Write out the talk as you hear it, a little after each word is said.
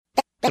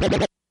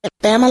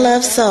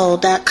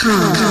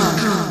BamaLoveSoul.com.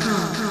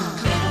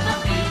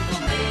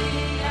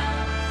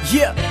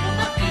 Yeah.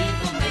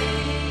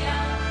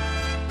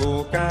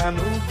 Boca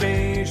no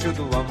beijo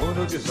do amor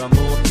ou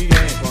desamor que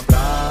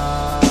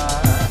encontrar.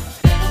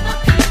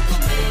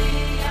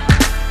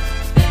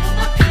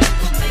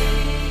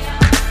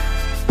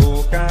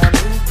 Boca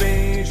no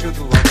beijo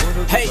do amor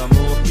ou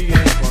desamor que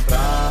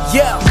encontrar.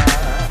 Yeah.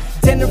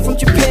 Dinner from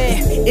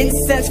Japan,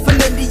 incense from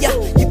India.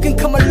 You can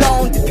come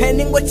along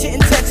depending what your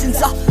intentions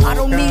are. I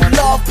don't need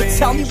love, but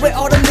tell me where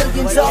all the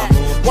millions are.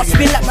 Watch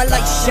me let my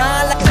light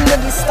shine like a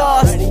million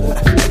stars.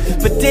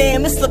 But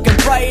damn, it's looking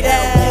bright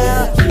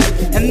out.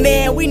 And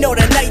man, we know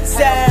the night's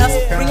out.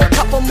 Bring a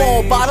couple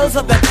more bottles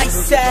of that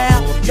ice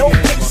out. No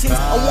patience,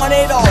 I want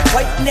it all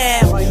right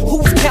now.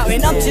 Who's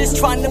counting? I'm just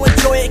trying to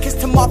enjoy it, cause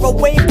tomorrow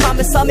ain't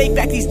promise I'll make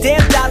back these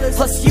damn dollars.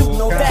 Plus you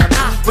know that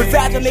I would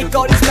rather make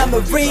all these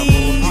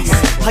memories.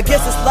 I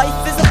guess this life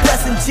is a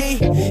blessing, G.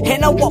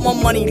 And I want my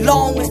money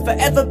long as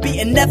forever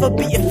be and never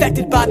be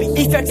affected by the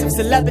effects of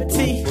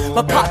celebrity.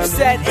 My pop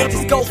said, hey,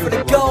 just go for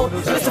the gold.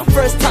 It's the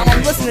first time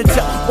I'm listening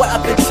to what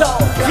I've been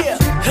told. Yeah.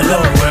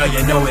 Hello world,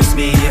 you know it's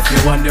me if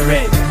you're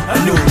wondering. A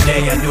new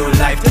day, a new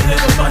life to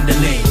live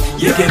abundantly.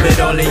 You give it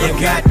all that you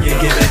got, you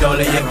give it all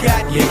that you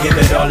got, you give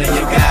it all that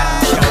you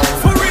got.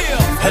 For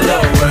real. Hello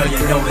world,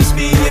 you know it's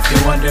me if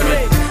you're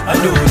wondering. A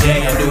new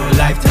day, a new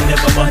life to live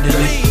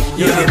abundantly.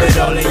 You give it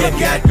all that you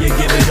got, you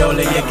give it all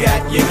that you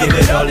got, you give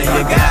it all that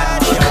you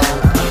got.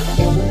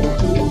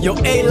 Yo,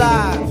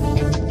 A-Live,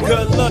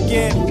 good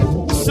looking,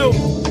 Soup,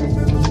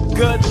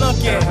 good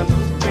looking.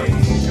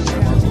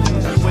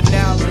 We're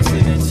now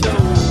listening to,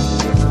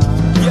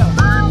 yeah.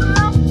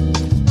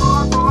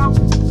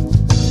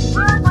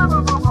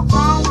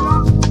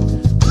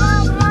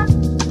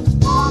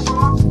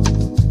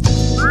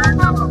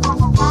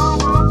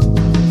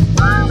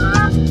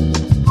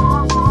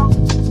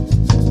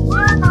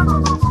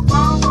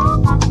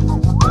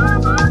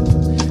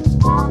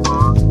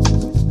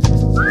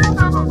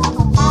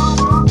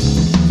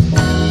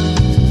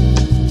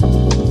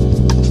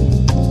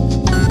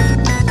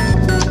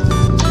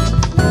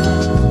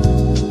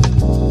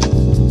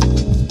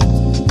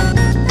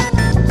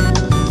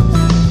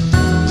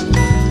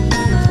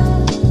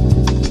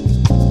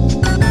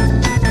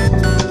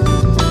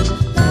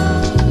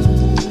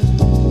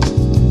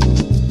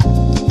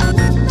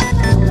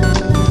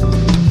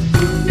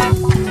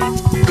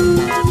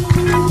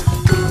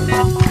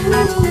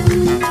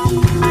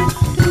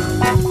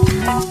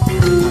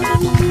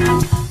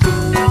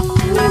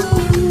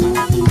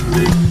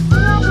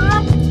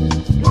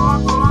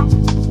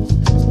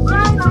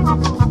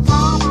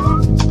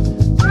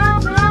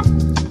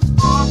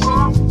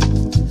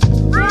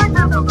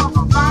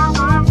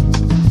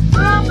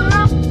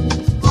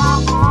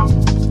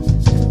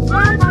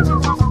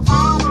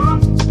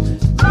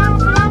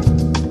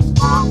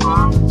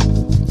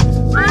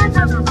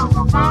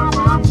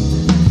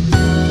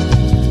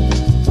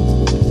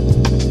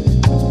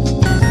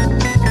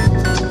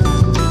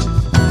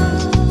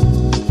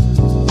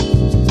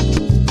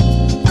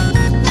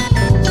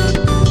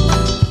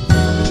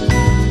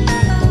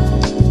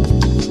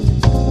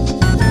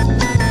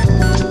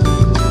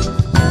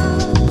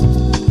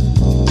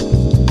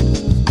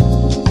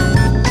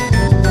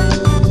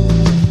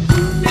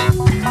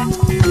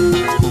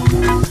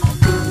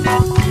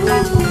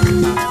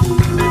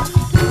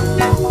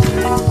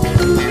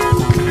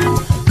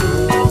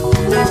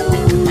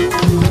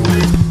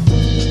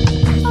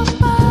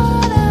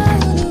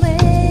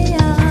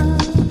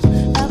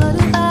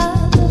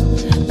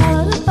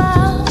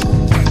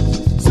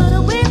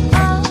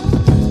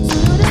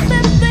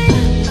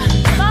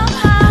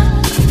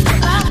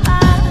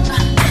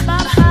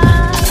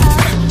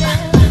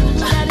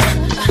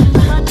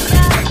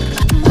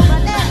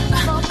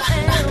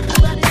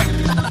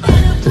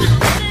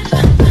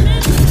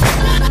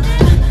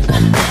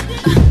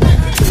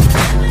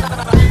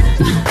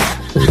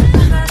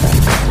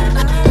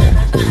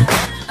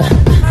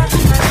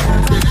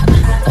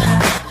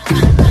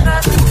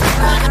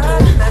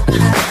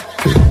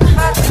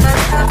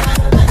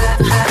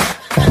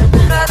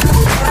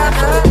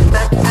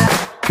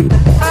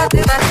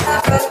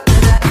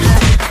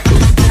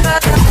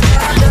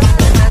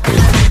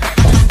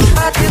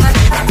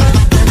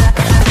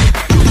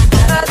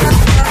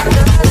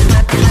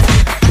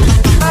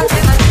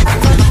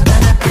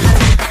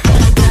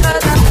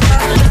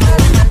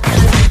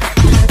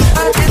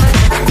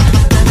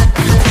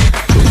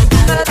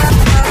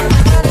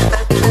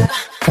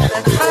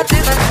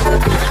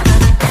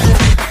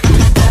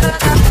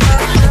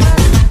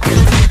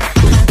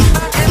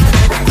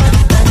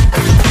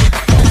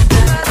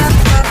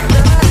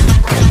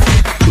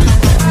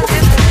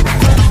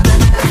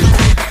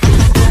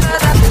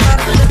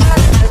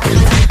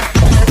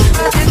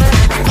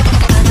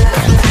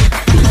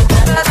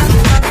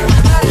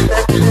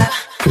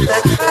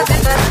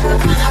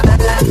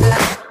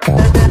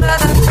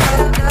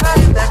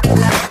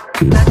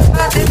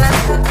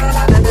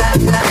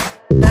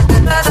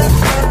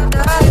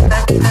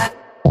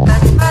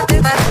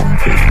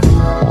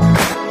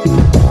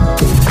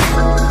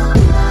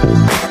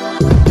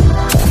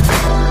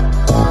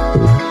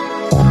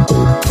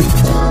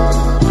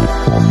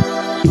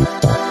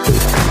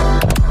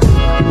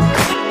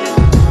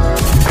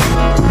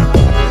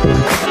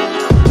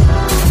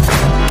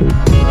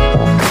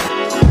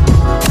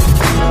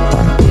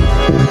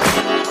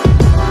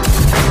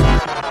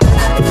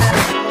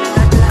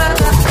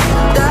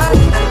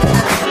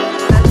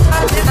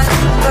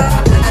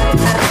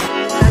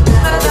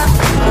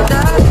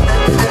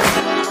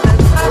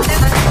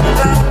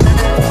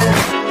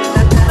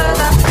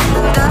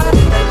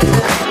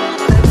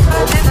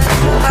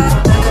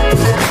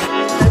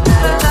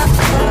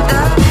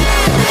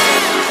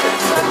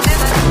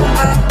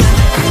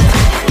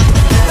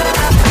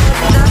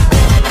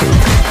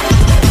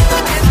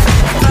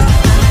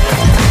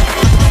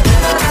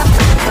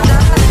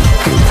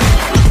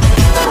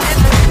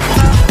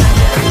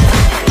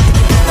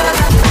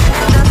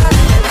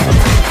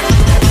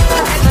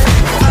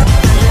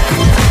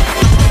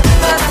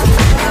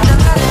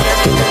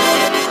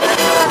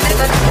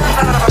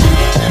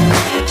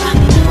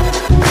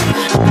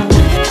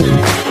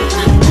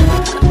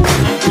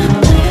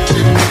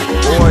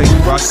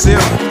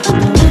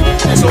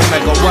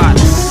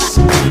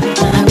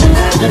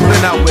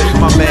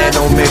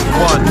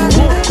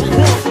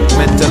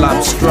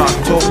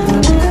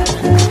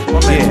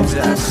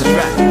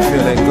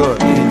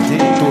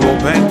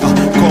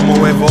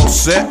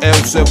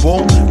 c'est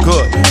bon,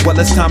 good. Well,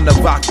 it's time to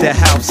rock that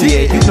house,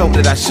 yeah. You know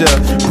that I should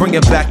bring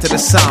it back to the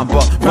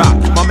samba. Rock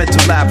my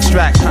mental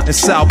abstract and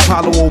Sao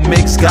Paulo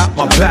mix. Got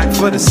my back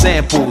for the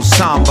samples.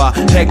 Samba,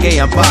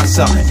 reggae and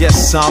bossa.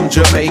 Yes, I'm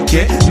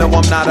Jamaican. No,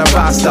 I'm not a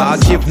Rasta. I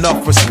give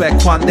enough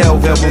respect cuando el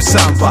verbo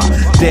samba.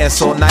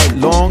 Dance all night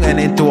long and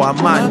into our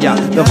mania.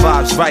 The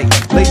vibe's right.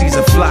 Ladies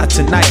are fly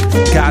tonight.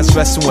 Guys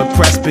dressed to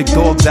impress. Big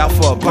dogs out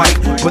for a bite.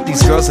 But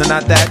these girls are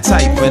not that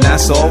type, and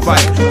that's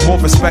alright. More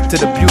respect to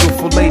the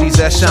beautiful ladies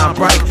that shine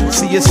bright.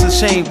 See, it's a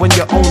shame when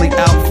you're only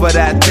out for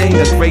that thing.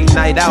 A great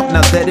night out,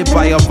 now let it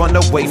by a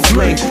runaway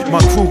fling. My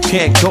crew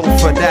can't go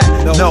for that,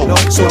 no.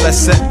 So let's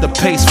set the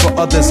pace for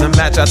others and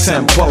match our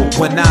tempo.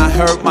 When I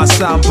heard my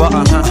samba,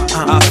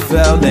 I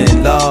fell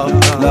in love,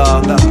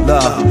 love,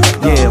 love.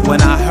 Yeah,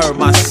 when I heard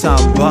my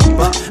samba,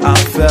 I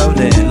fell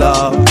in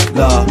love,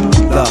 love,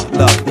 love,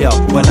 love. Yo,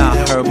 when I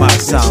heard my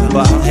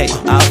samba, hey,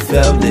 I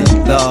fell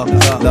in love,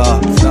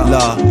 love,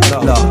 love,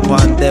 love.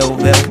 Cuando el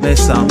verbo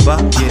samba,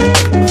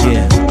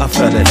 yeah, I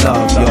fell in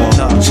love, yo.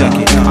 Check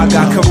it out. I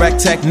got correct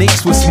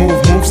techniques with smooth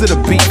moves to the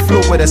beat.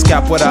 Fluid as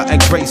capoeira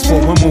and graceful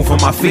when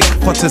moving my feet.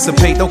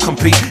 Participate, don't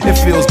compete. It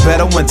feels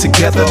better when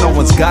together. No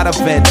one's got a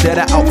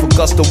vendetta out for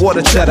gusto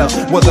water cheddar.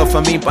 Whether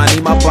for me,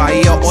 Panima,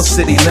 Bahia, or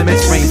city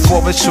limits.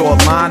 Rainforest,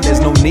 shoreline, there's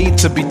no need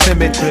to be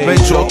timid.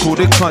 Venture through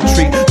the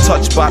country,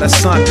 touched by the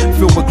sun.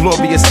 Filled with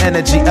glorious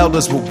energy,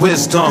 elders with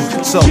wisdom.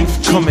 So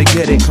come and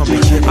get it.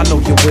 I know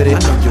you're with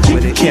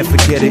it. Can't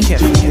forget it.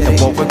 And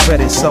won't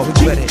regret it. So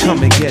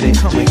come and get it.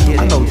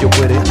 I know you're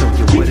with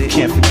it.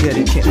 Can't forget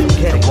it.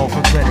 And won't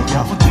regret it.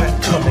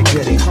 Come and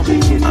get it.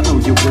 I know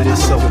you're with it.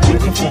 So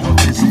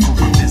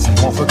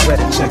won't regret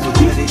it. Check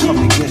it. Come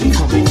and get it.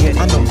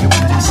 I know you're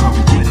with it. So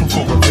come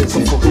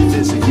for a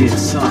visit. Yeah,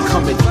 son.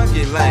 Come and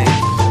Funky Lane.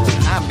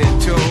 I've been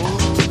told.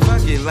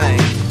 Funky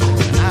Lane.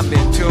 I've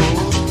been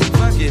told.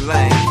 Funky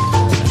Lane.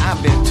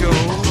 I've been told.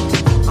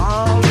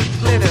 All the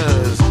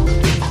glitters.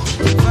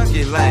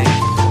 Funky Lane.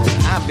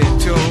 I've been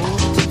told.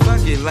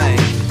 Funky Lane.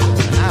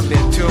 I've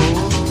been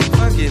told.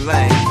 Funky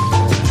Lane.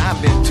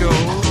 I've been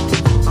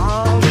told.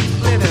 All the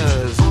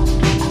glitters.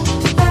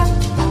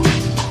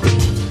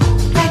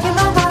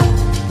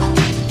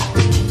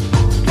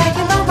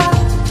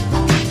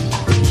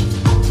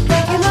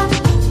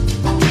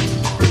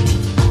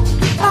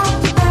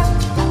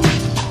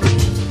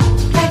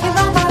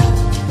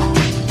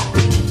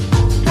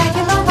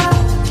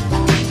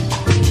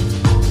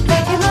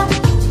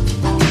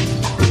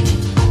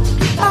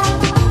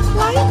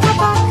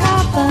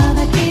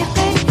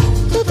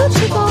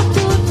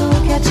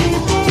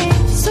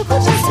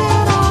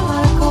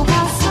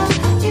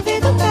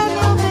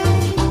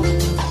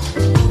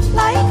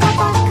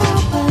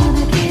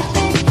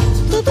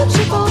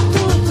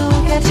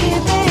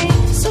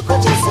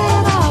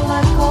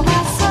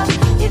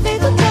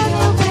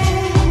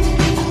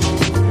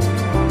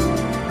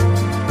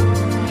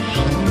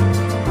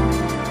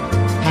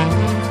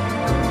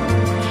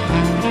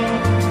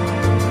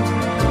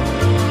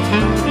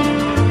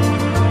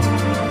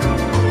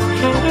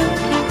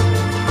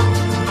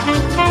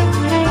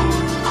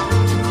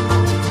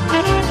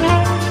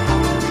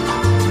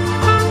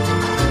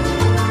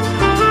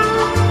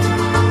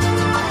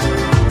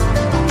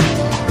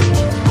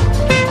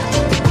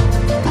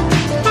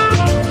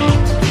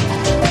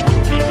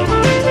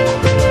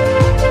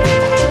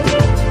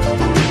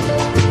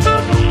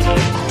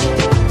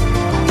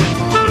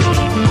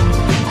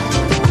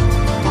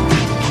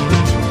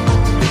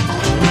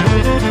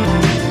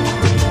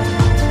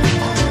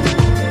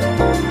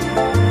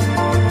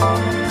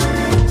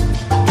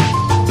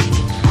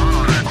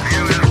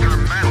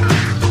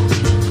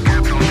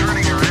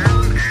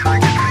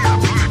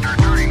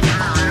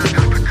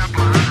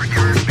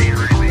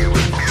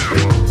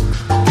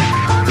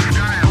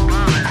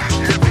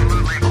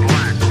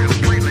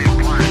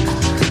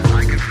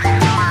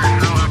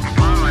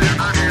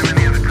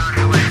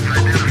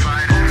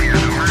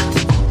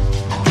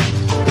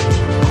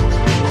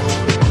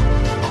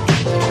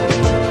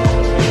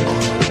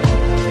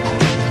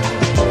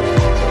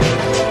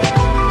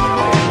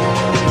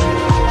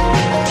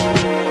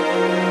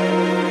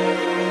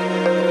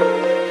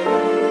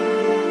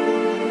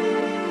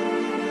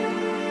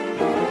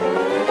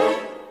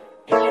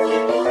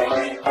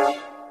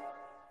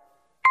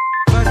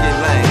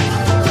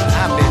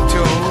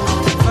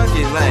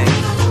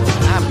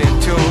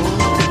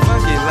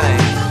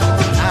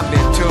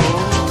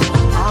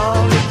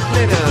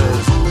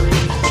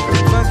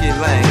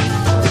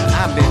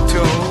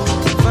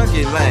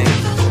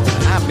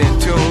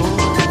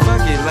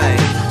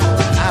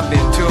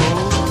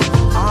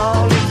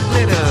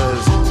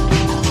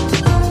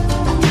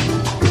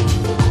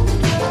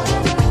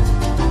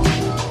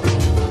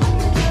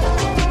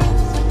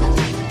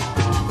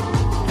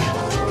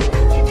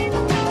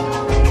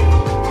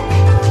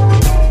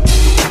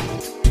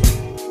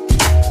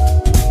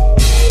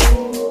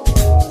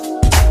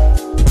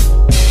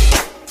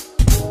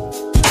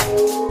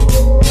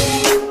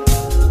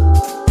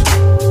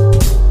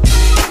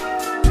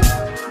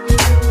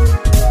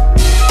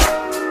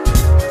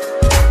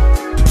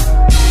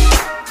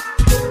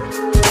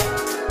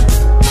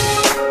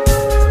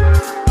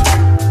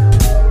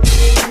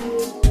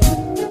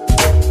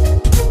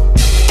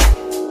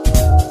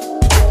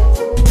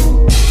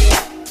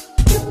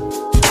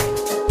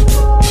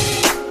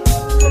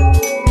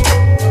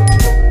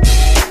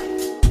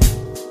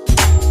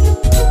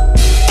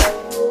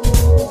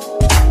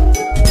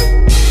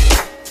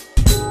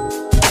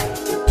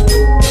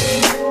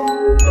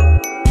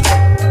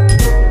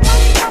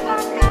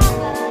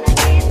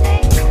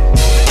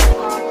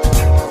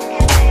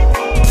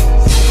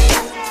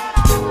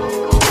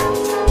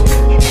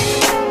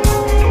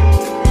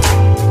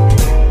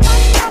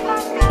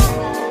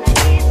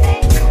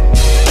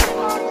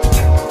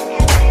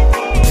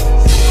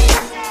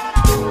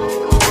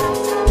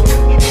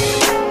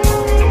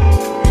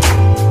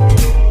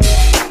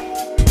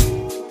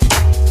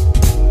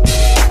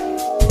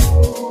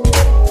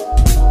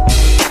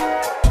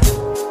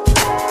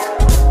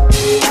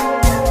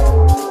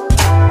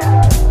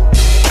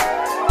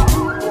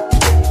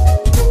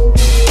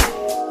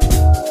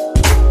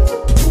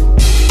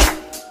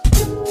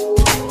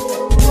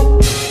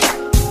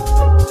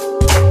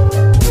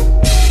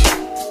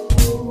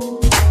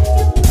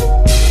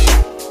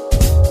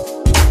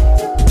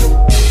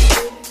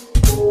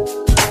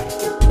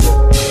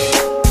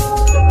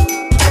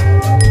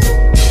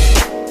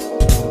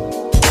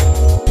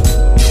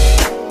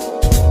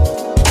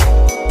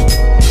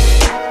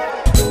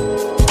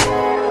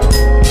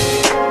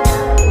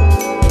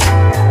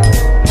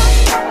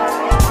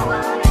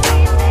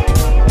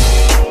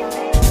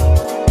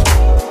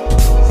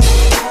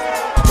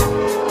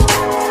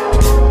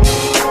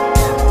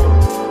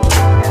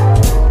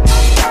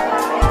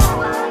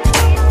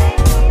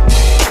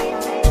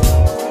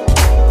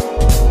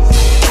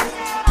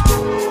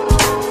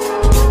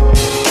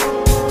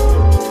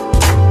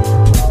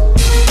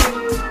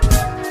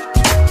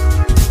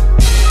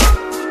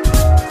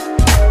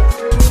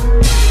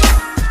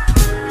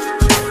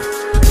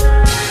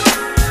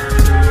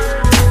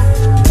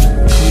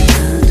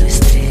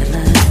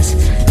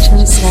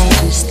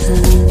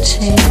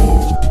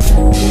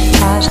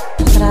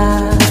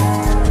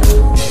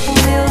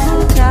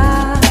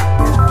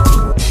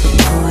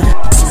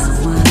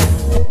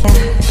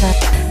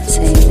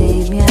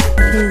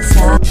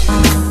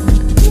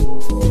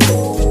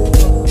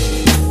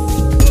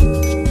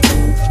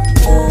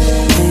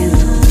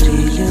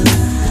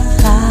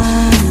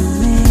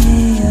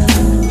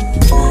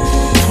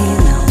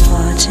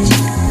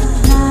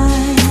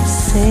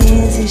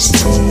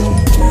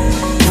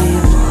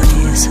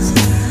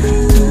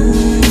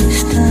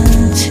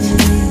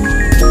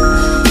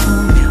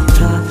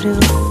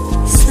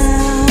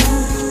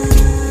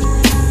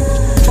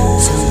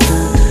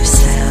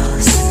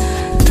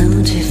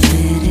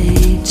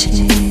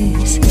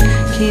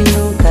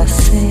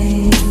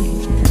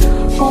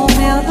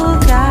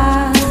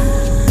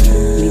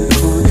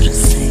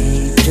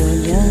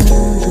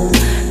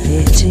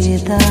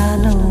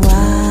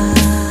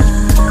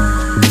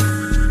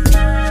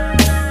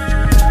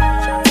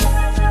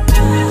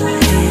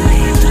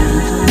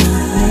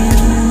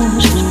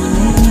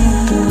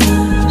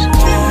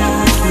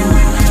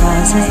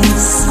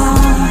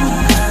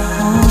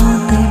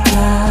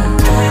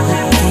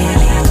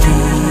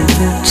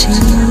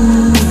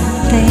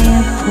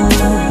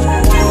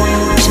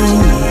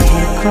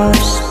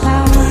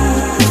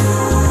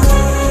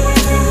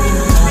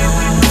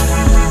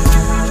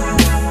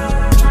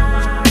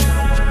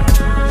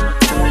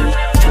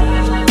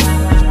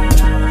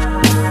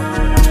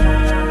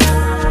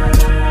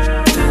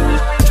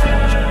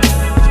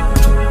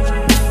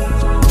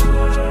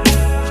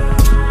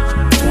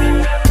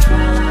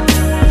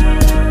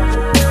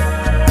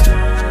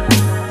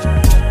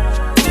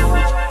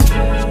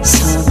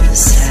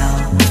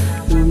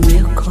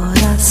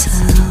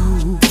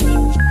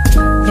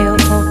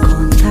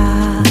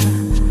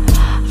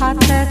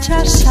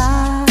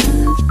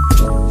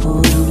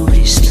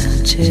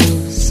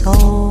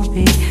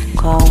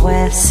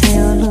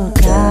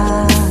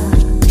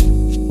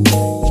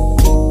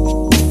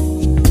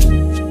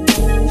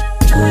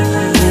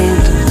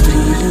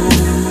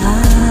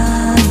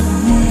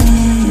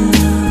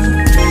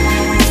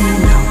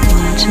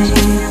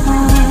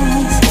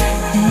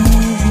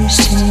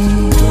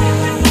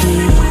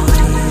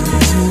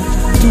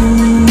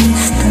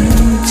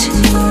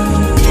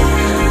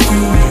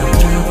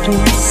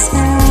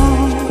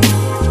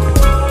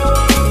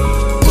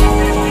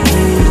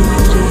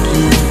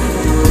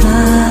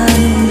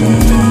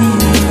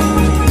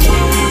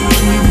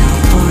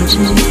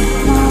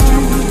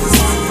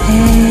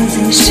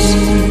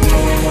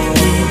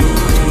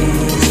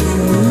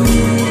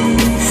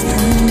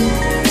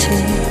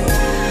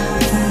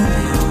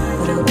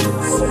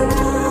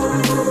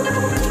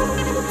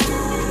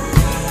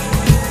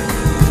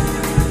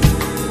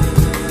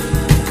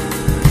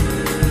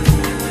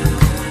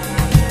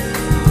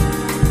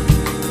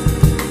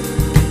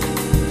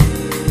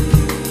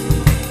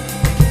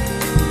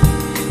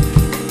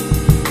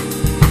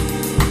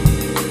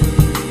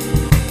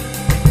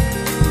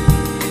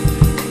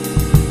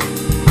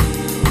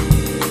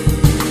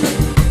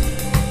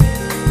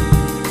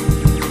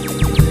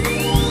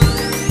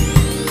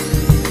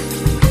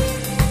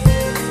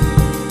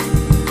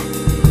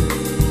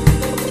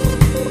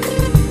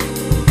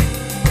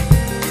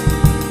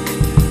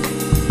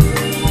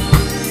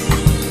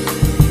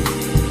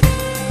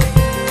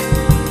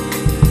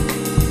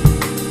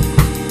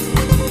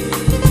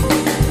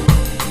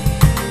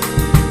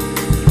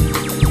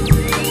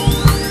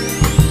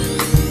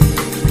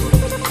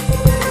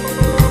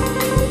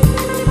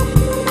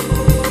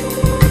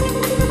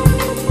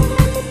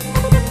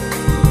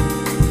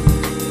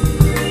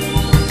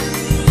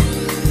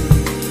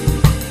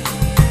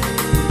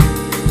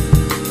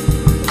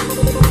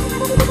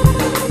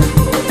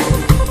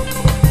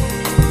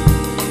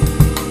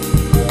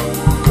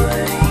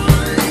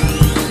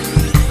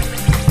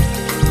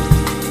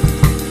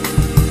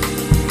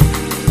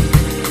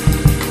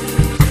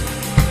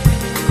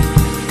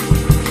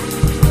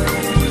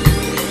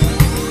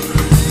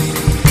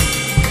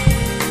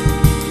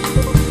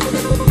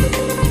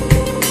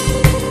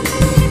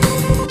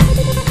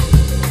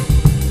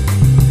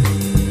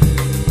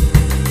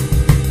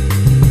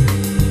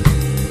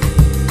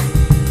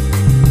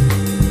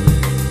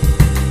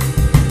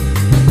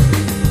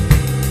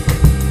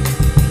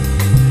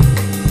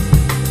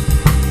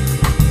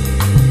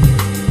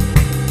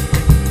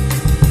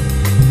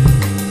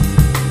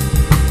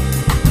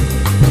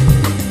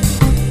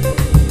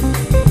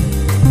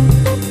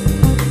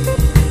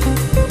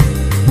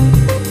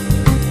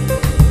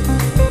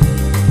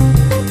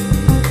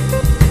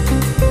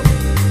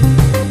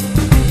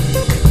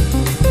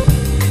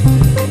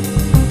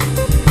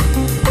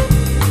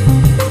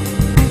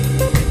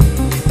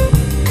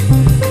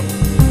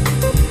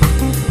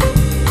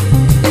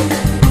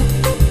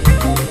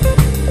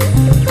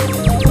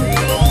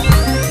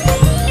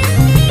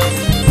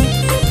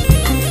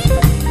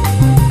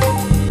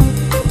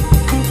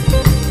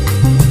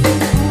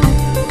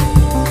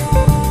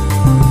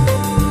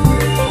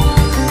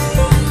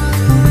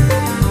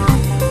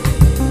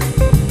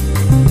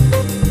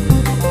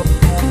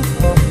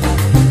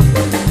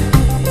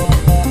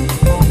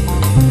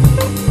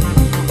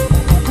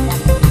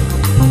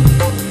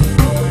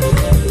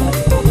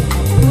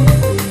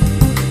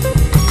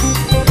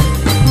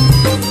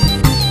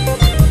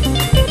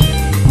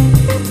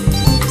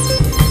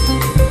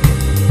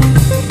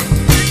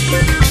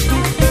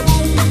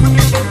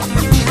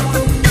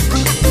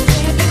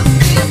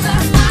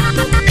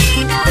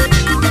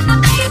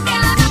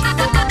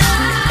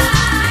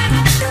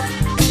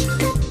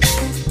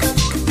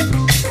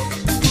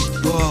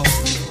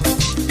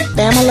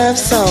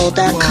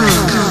 BamaLoveSoul.com.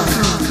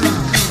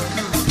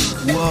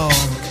 Whoa.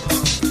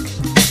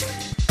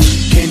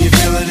 Can you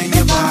feel it in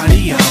your body,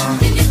 y'all?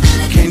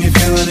 Can you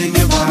feel it in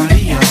your body,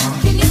 y'all?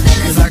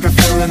 'Cause I can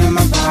feel it in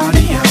my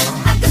body, y'all.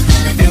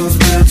 It feels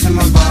good to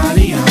my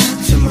body, y'all.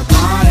 To my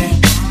body,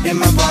 in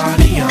my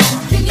body, y'all.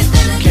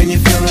 Can you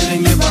feel it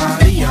in your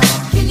body, y'all?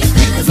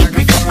 'Cause I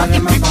can feel it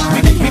in my body.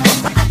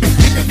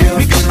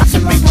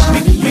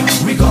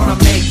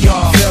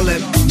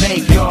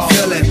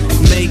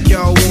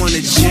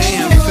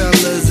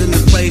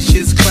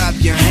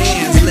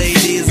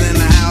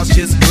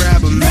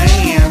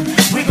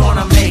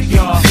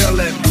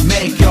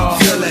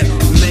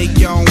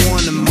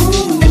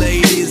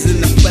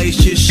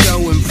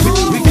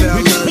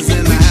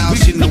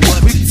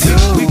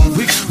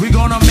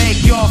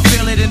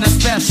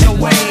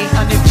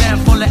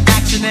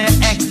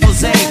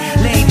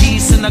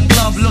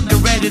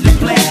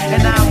 play,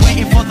 and I'm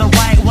waiting for the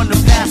right one to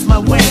pass my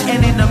way.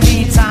 And in the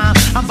meantime,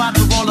 I'm about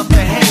to roll up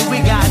the hay. We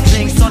got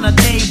drinks on the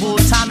table,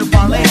 time to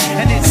parlay,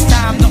 and it's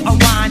time to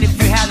unwind if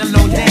you had a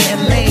low day.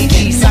 And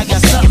ladies, I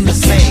got something to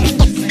say.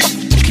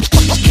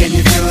 Can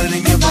you feel it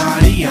in your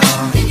body,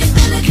 y'all?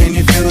 Can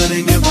you feel it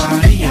in your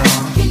body, y'all?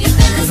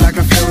 Cause I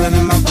can feel it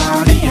in my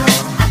body, y'all.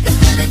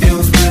 It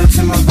feels good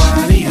to my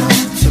body, y'all.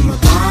 To my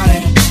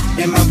body,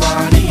 in my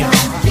body, y'all.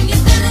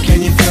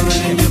 Can you feel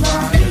it in your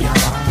body, y'all?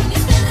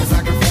 Cause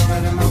I can feel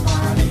it in my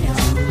body,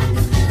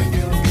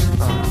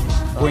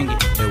 y'all. Bring it.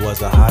 It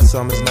was a hot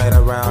summer's night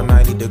around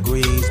 90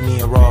 degrees. Me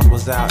and Ross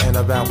was out and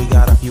about, we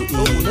got a few E's.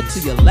 Oh, look to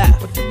your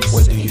left.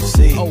 What do you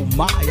see? Oh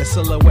my, a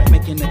silhouette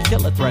making a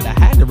killer threat. I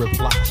had to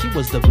reply, she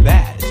was the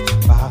baddest.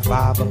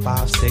 5'5" or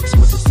 5'6"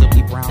 with the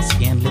silky brown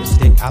skin,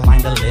 lipstick, I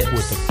lined her lips.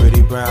 With the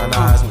pretty brown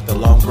eyes, with the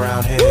long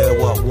brown hair.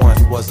 What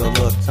once was a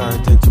look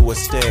turned into a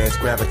stare. It's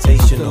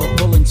gravitational. The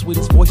pulling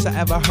sweetest voice I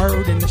ever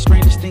heard. And the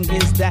strangest thing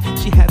is that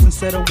she hasn't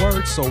said a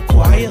word. So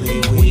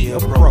quietly we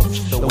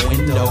approach the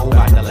window.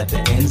 About to let the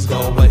ends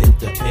go, but it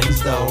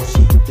depends though.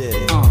 She did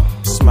it.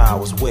 Smile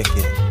was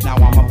wicked. Now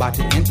I'm about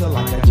to enter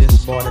like I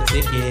just bought a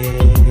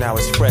ticket. Now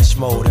it's fresh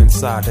mode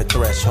inside the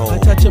threshold. A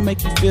touch will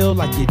make you feel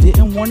like you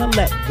didn't want to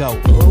let go.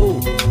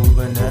 Ooh,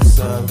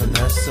 Vanessa,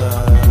 Vanessa,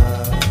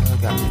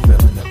 got me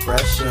feeling the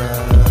pressure.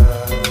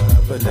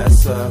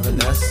 Vanessa,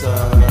 Vanessa,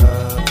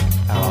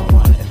 how I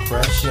wanna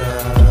impress ya.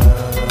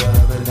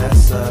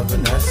 Vanessa,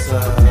 Vanessa,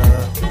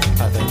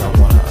 I think I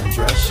wanna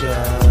undress ya.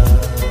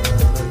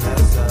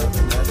 Vanessa,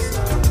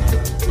 Vanessa.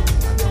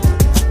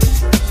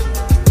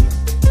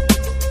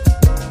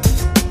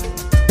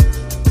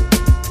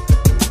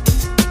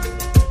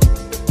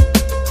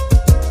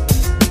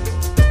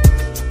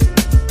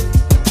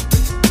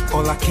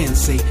 All I can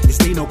say is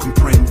they don't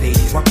comprende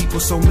why people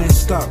so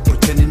messed up,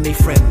 pretending they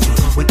friendly.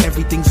 When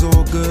everything's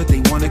all good,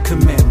 they wanna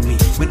commend me.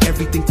 When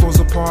everything falls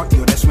apart,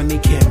 yo, that's when they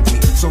can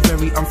be so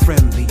very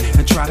unfriendly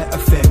and try to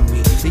offend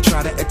me. They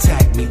try to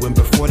attack me when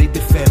before they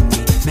defend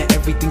me. Now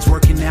everything's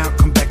working out,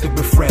 come back to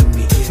befriend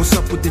me. What's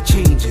up with the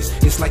changes?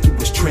 It's like it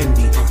was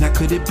trendy. Now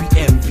could it be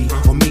envy?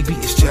 Or maybe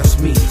it's just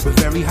me with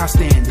very high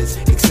standards,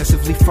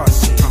 excessively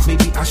fussy.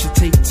 Maybe I should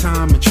take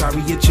time and try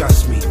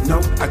readjust me.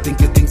 Nope, I think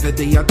the things that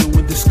they are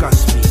doing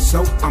disgust me.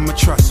 So I'ma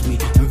trust me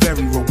and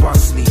very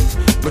robustly,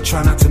 but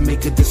try not to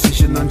make a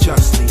decision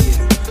unjustly.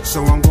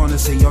 So I'm gonna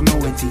say yo no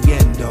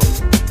entiendo,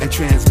 and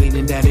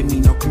translating that it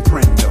mean no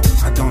comprendo.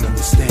 I don't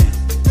understand.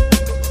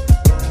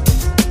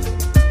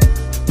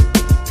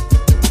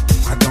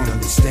 I don't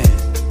understand.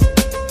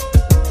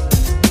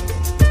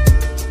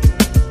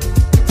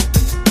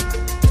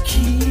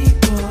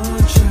 Keep on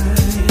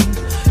trying.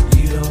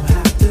 You don't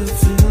have to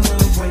feel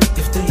away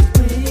if they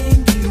bring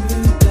you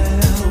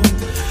down.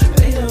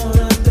 They don't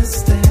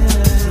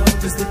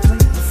understand, cause they play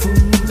the fool.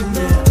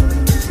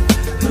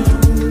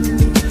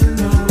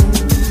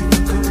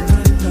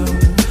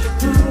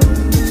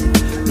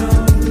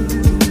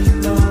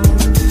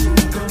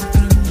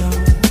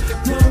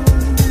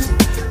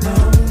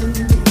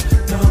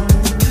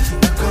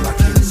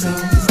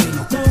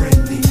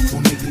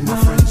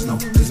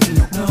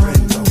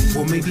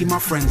 My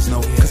friends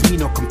know, cause me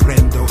no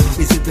comprendo.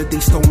 Is it that they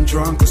stone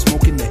drunk or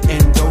smoking the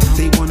endo?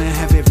 They wanna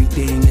have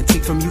everything and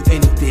take from you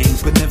anything,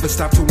 but never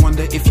stop to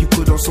wonder if you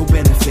could also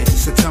benefit.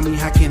 So tell me,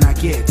 how can I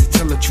get to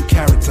tell a true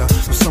character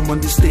of someone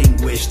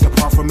distinguished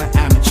apart from an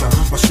amateur?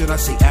 Or should I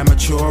say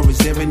amateur? Is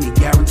there any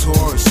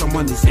guarantor if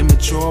someone is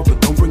immature but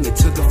don't bring it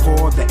to the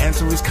fore? The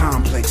answer is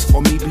complex,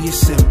 or maybe it's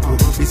simple.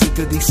 Is it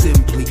that they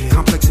simply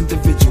complex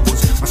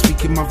individuals? I'm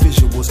speaking my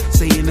visuals,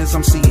 saying as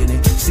I'm seeing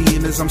it,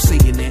 seeing as I'm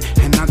saying it,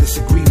 and I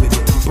disagree with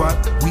it. But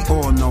we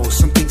all know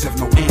some things have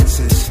no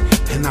answers,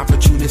 and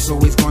opportunities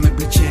always gonna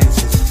be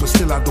chances. But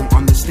still I don't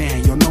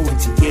understand, yo no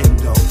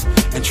entiendo,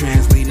 and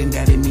translating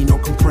that it mean no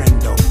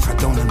comprendo. I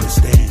don't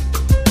understand.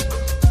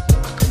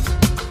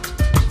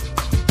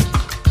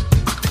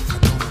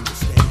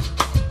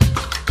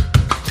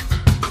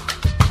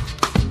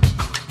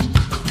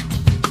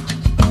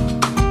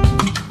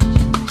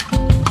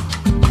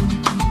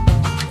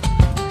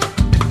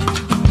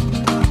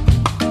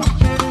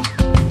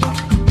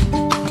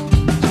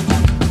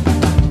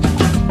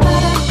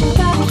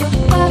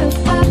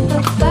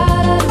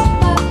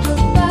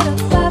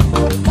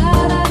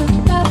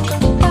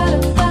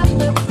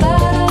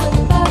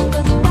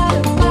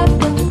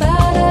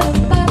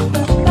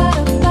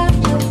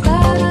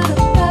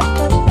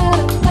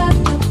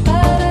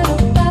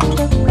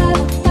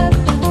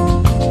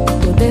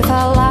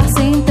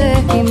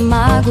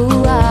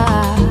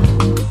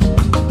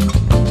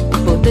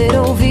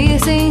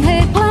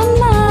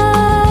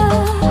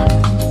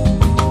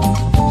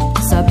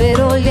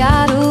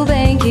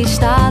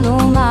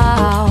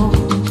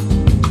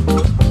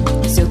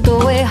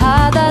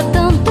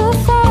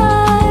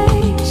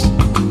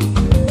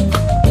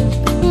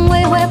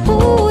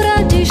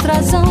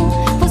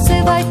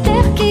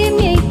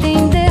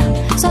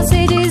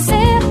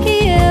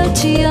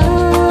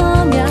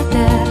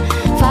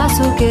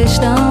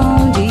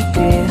 Questão de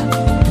crer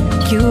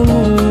que o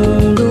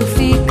mundo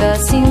fica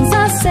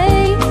cinza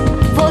sem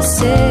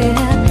você. você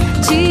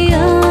te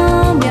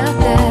ame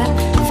até.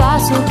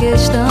 Faço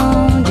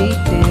questão de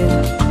ter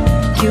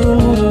que o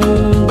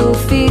mundo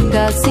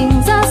fica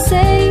cinza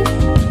sem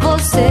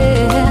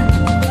você.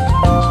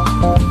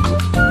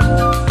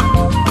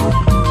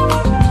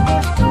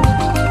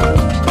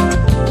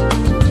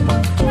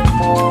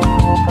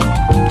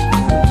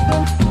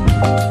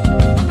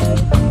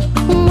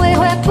 Um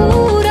erro é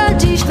pura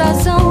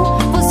distração,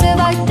 você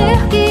vai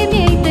ter que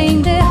me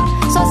entender.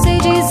 Só sei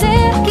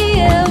dizer que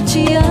eu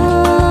te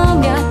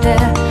ame até.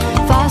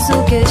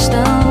 Faço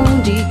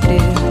questão de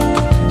crer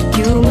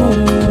que o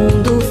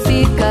mundo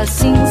fica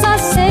cinza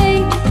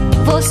sem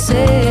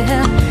você.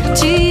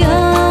 Te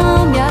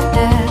ame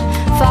até.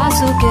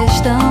 Faço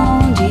questão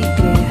de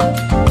crer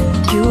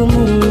que o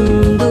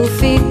mundo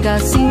fica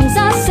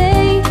cinza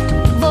sem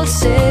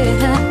você.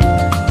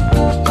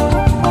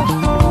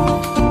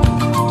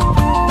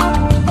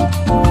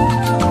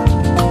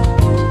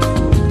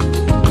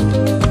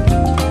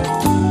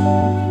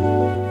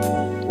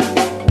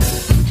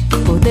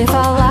 Poder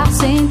falar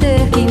sem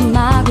ter que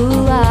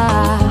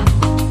magoar,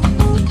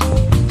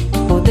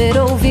 poder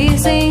ouvir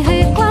sem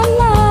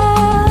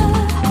reclamar,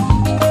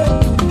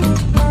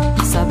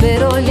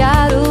 saber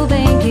olhar o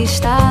bem que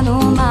está no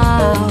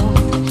mal.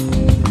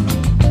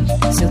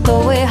 Se eu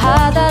tô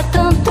errada,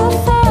 tanto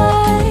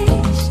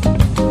faz.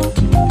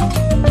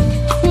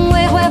 Um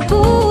erro é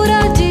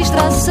pura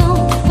distração,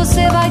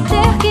 você vai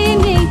ter que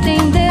me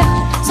entender.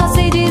 Só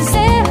sei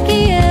dizer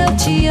que eu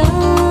te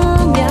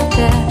ame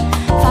até.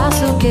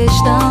 Faço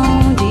questão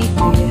de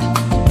crer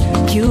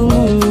que o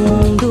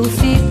mundo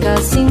fica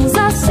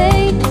cinza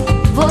sem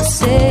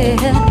você.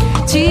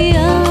 Te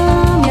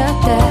ame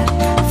até.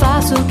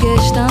 Faço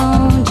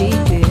questão de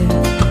crer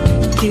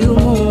que o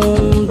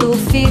mundo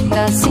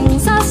fica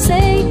cinza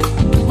sem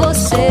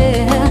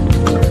você.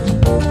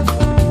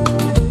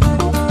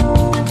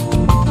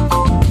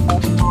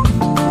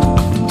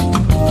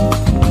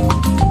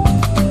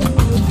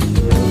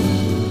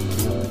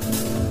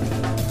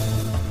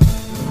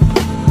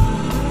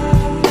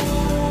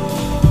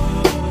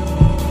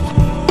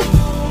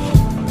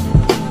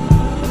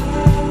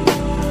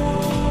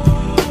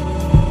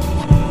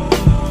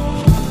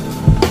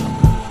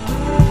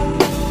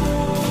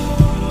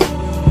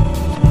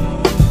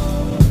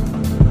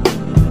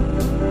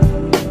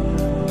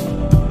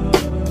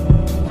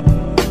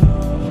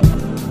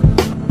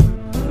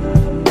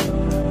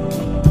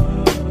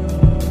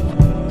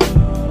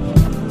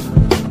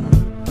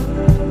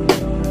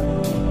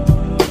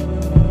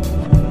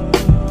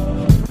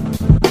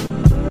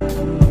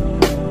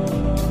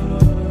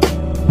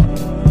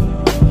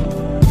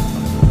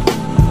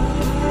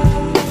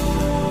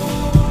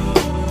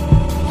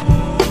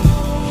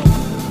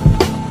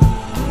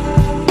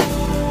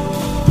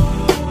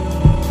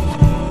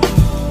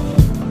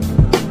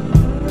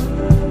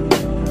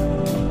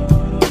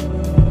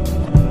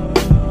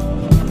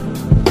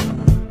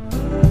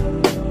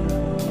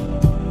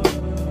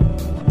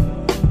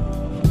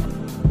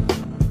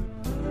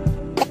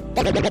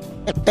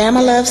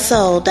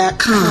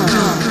 BamaLoveSoul.com.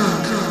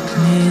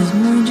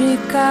 Mesmo de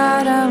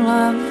cara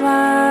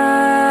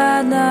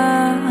lavada,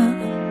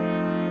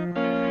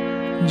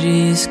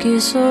 diz que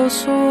sou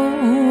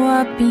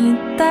sua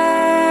pintada.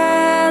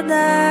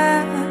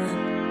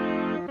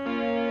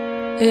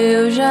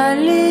 Eu já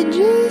lhe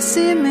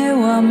disse,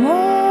 meu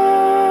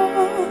amor,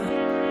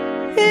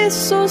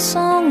 isso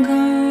sangão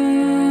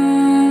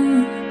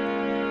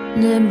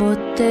de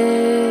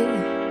boté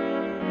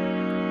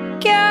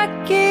que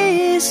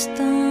aqui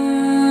estão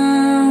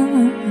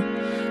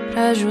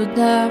pra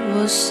ajudar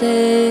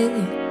você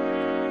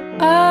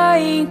a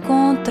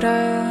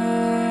encontrar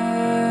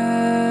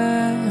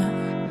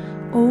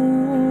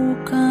o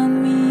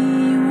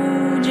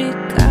caminho de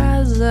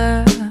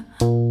casa.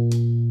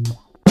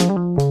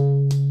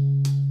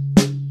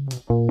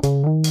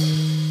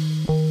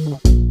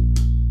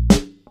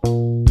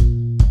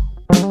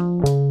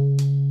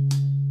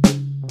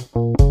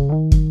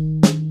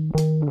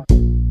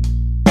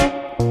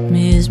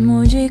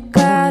 Mesmo de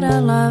cara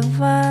lavada,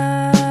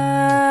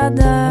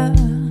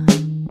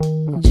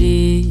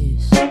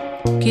 diz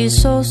que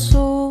sou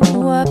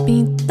sua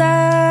pintada.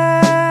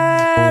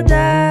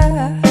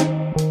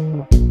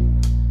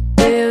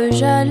 Eu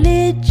já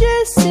lhe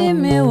disse,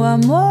 meu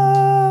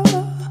amor,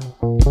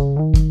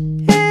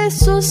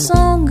 isso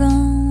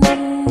sangão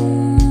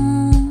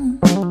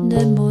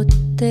de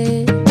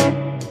boté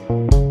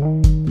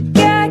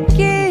que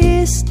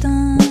aqui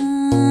estão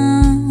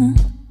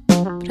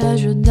pra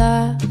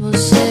ajudar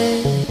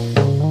você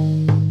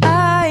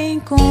a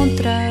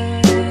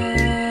encontrar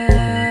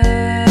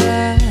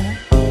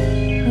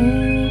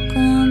o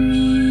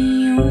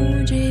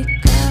caminho de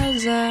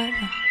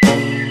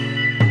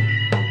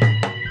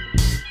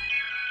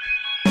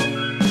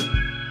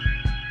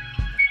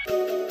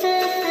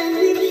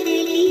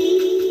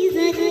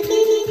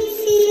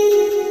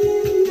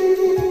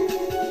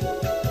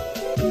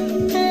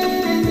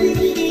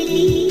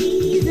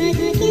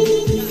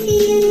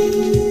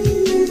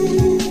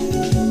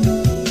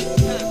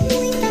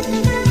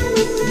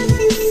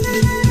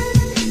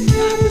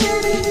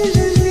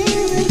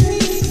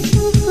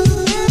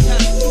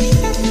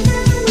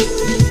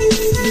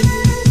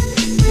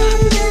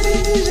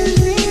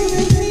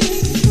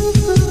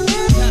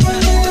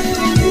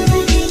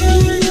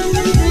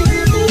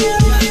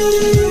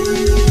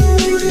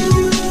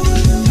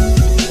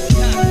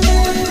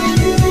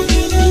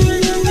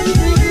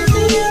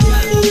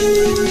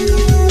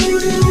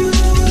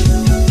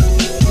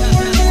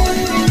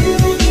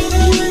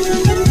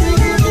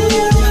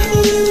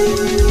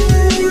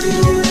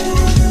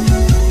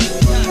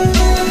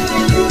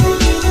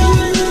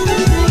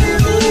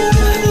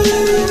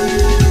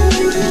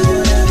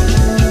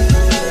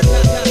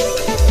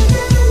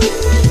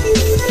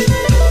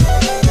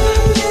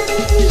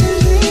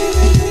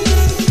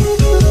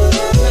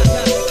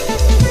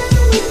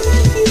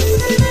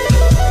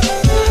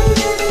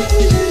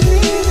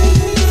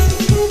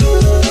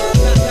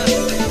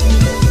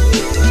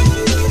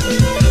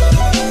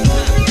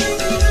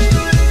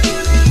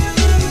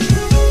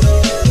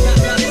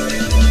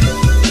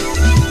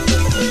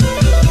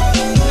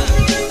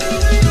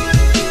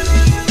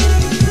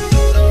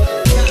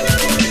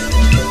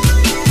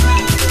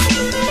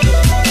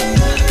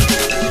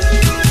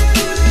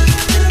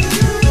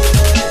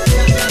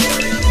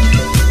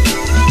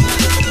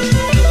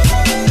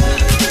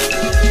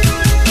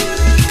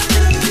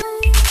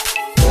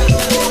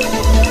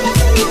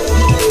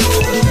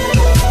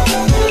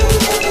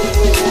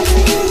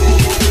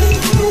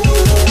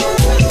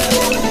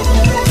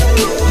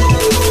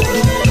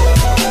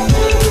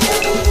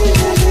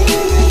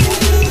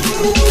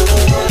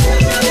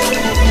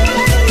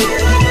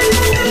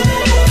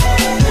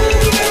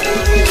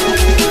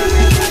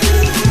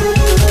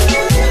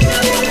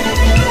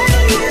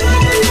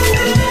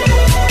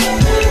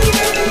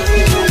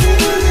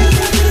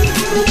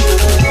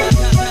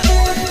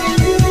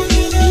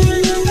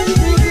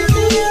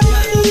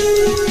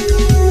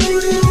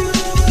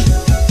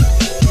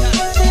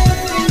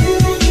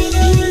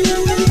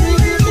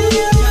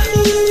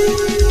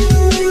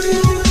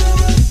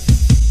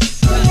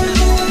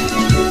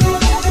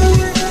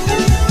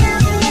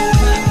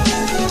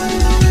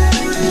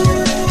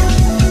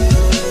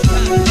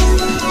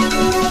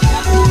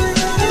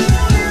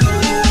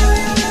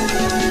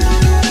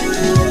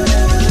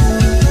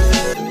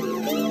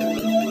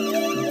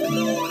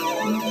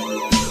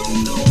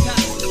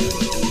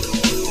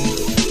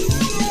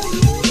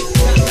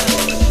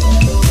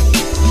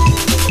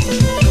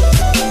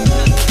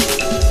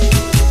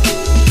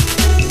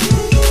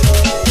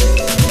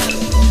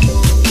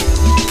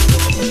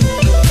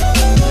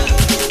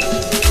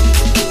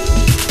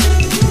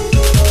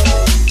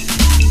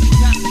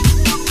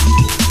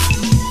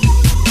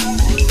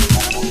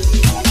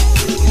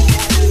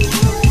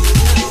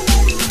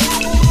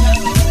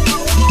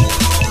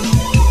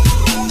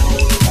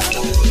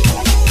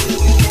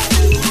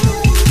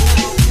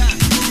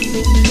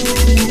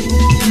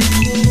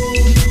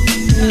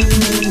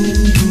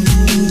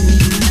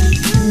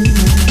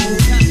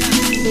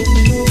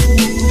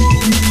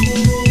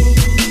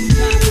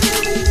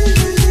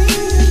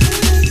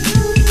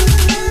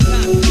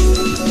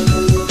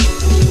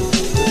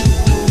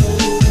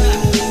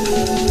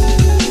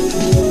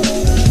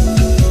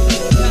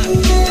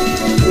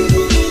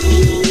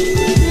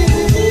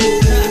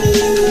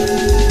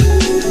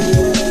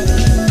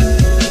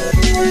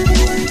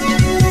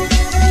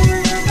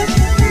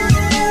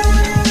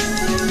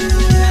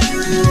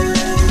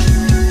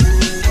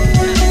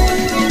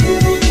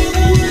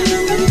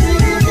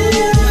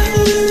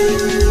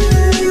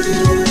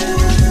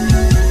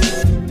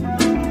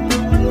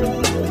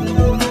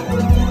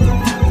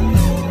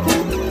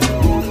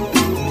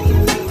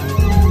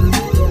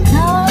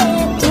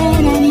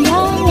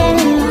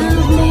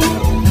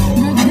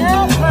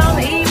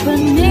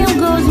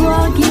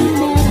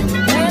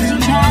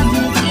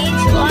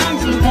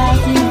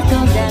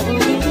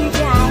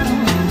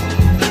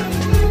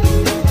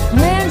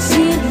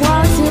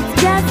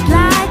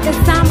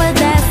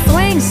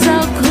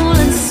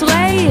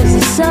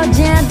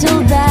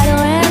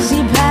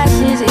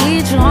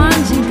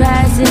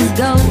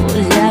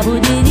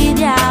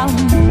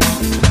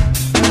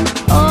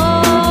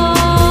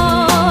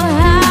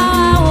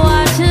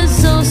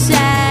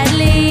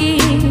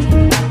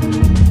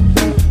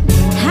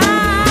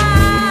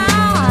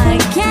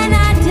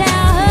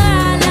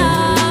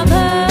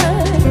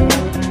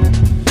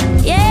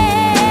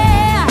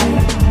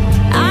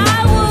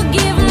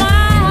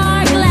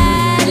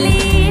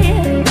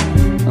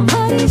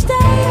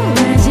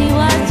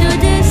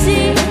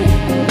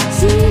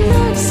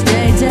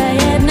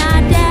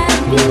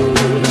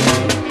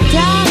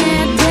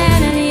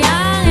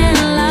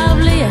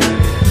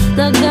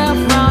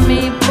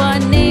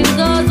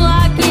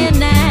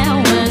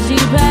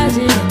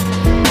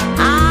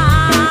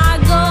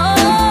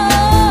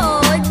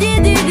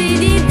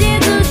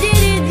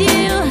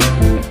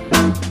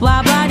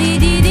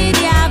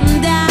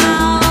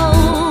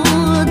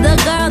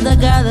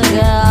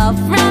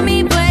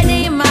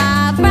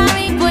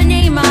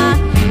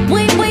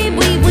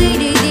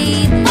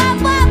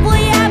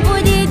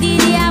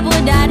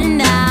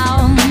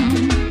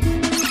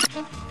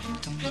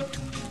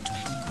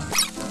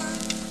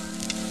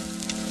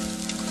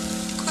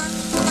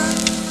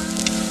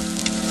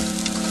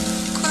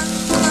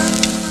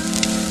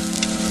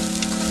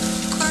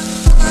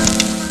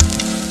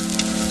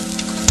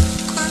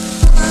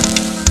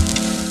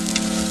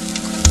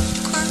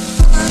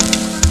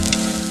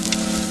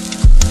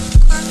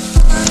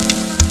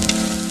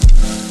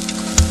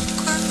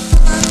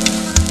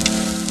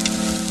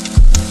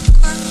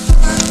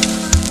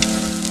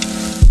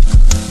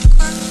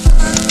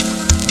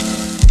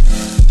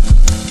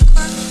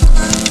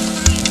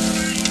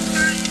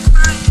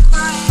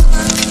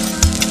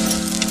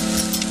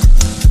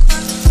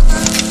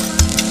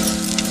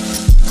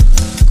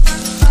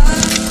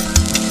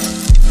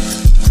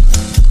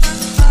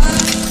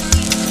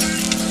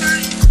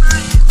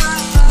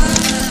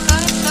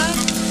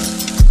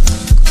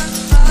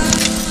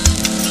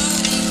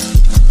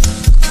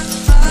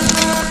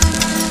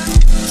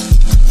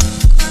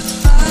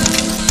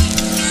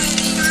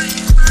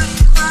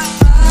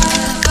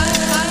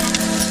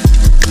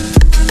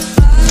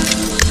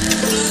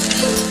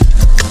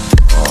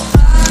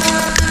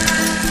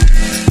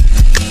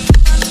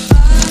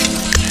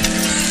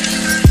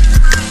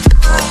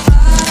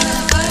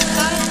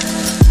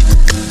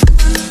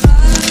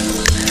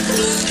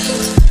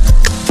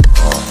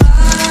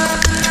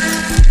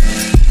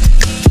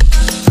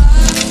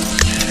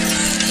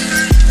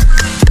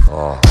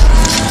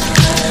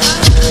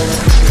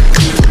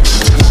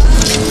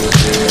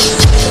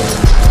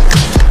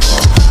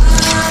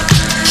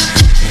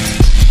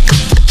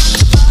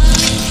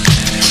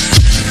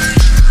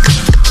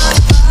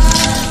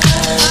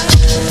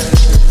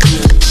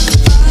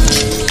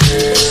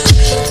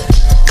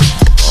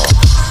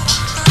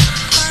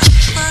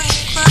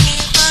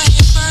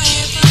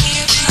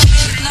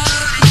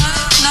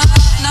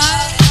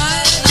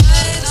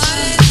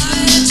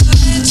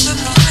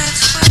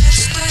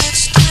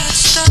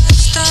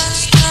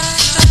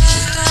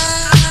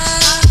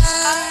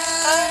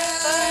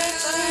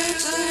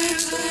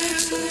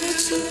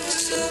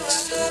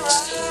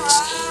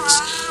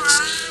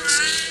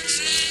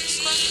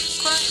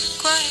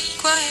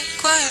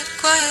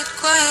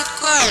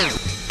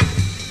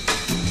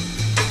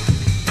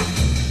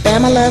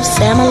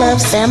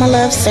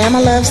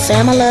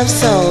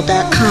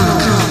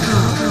SamaLoveSoul.com.